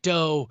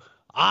facto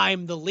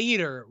I'm the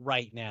leader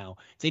right now.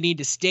 They need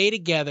to stay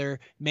together,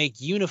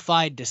 make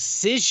unified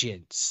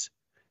decisions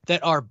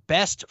that are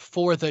best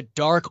for the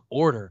Dark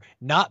Order,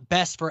 not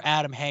best for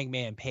Adam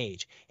Hangman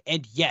Page.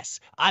 And yes,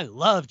 I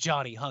love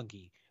Johnny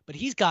Hungy, but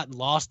he's gotten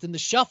lost in the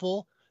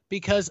shuffle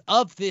because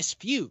of this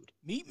feud.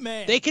 Meat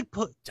man. They could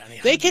push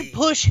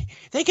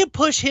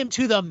him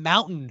to the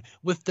mountain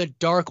with the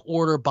Dark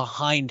Order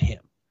behind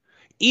him.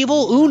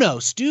 Evil Uno,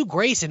 Stu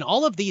Grayson,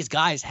 all of these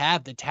guys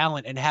have the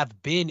talent and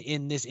have been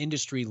in this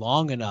industry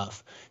long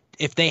enough,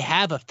 if they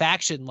have a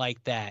faction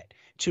like that,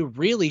 to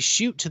really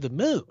shoot to the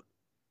moon.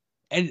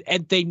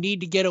 And they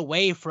need to get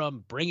away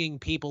from bringing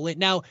people in.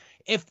 Now,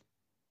 if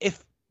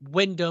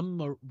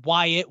Wyndham or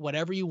Wyatt,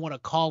 whatever you want to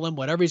call him,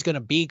 whatever he's going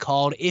to be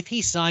called, if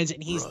he signs it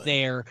and he's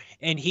there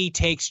and he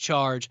takes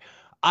charge,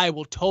 I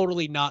will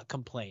totally not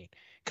complain,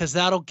 because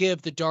that'll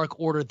give the Dark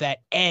Order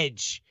that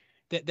edge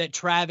that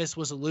Travis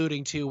was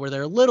alluding to, where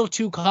they're a little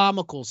too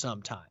comical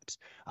sometimes.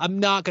 I'm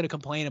not going to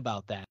complain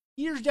about that.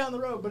 Years down the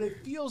road, but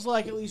it feels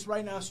like, at least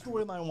right now,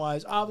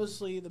 storyline-wise,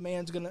 obviously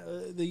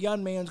the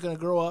young man's gonna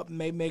grow up and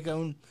maybe make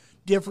own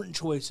different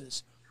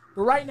choices.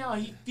 But right now,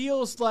 he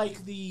feels like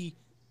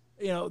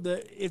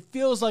it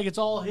feels like it's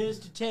all his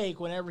to take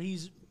whenever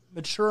he's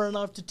mature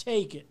enough to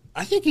take it.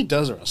 I think he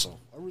does wrestle.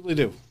 I really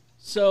do.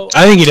 So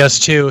I think he does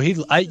too.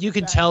 You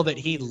can tell that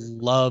he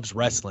loves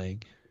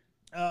wrestling.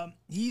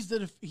 He is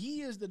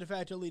the de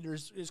facto leader.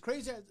 As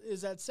crazy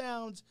as that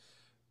sounds,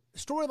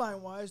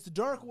 storyline-wise, the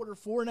Dark Order,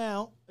 for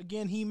now,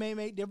 again, he may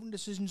make different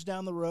decisions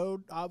down the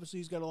road. Obviously,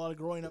 he's got a lot of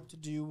growing up to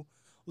do,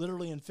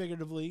 literally and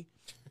figuratively.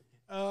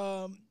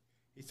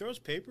 He throws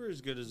paper as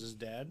good as his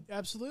dad.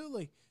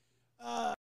 Absolutely.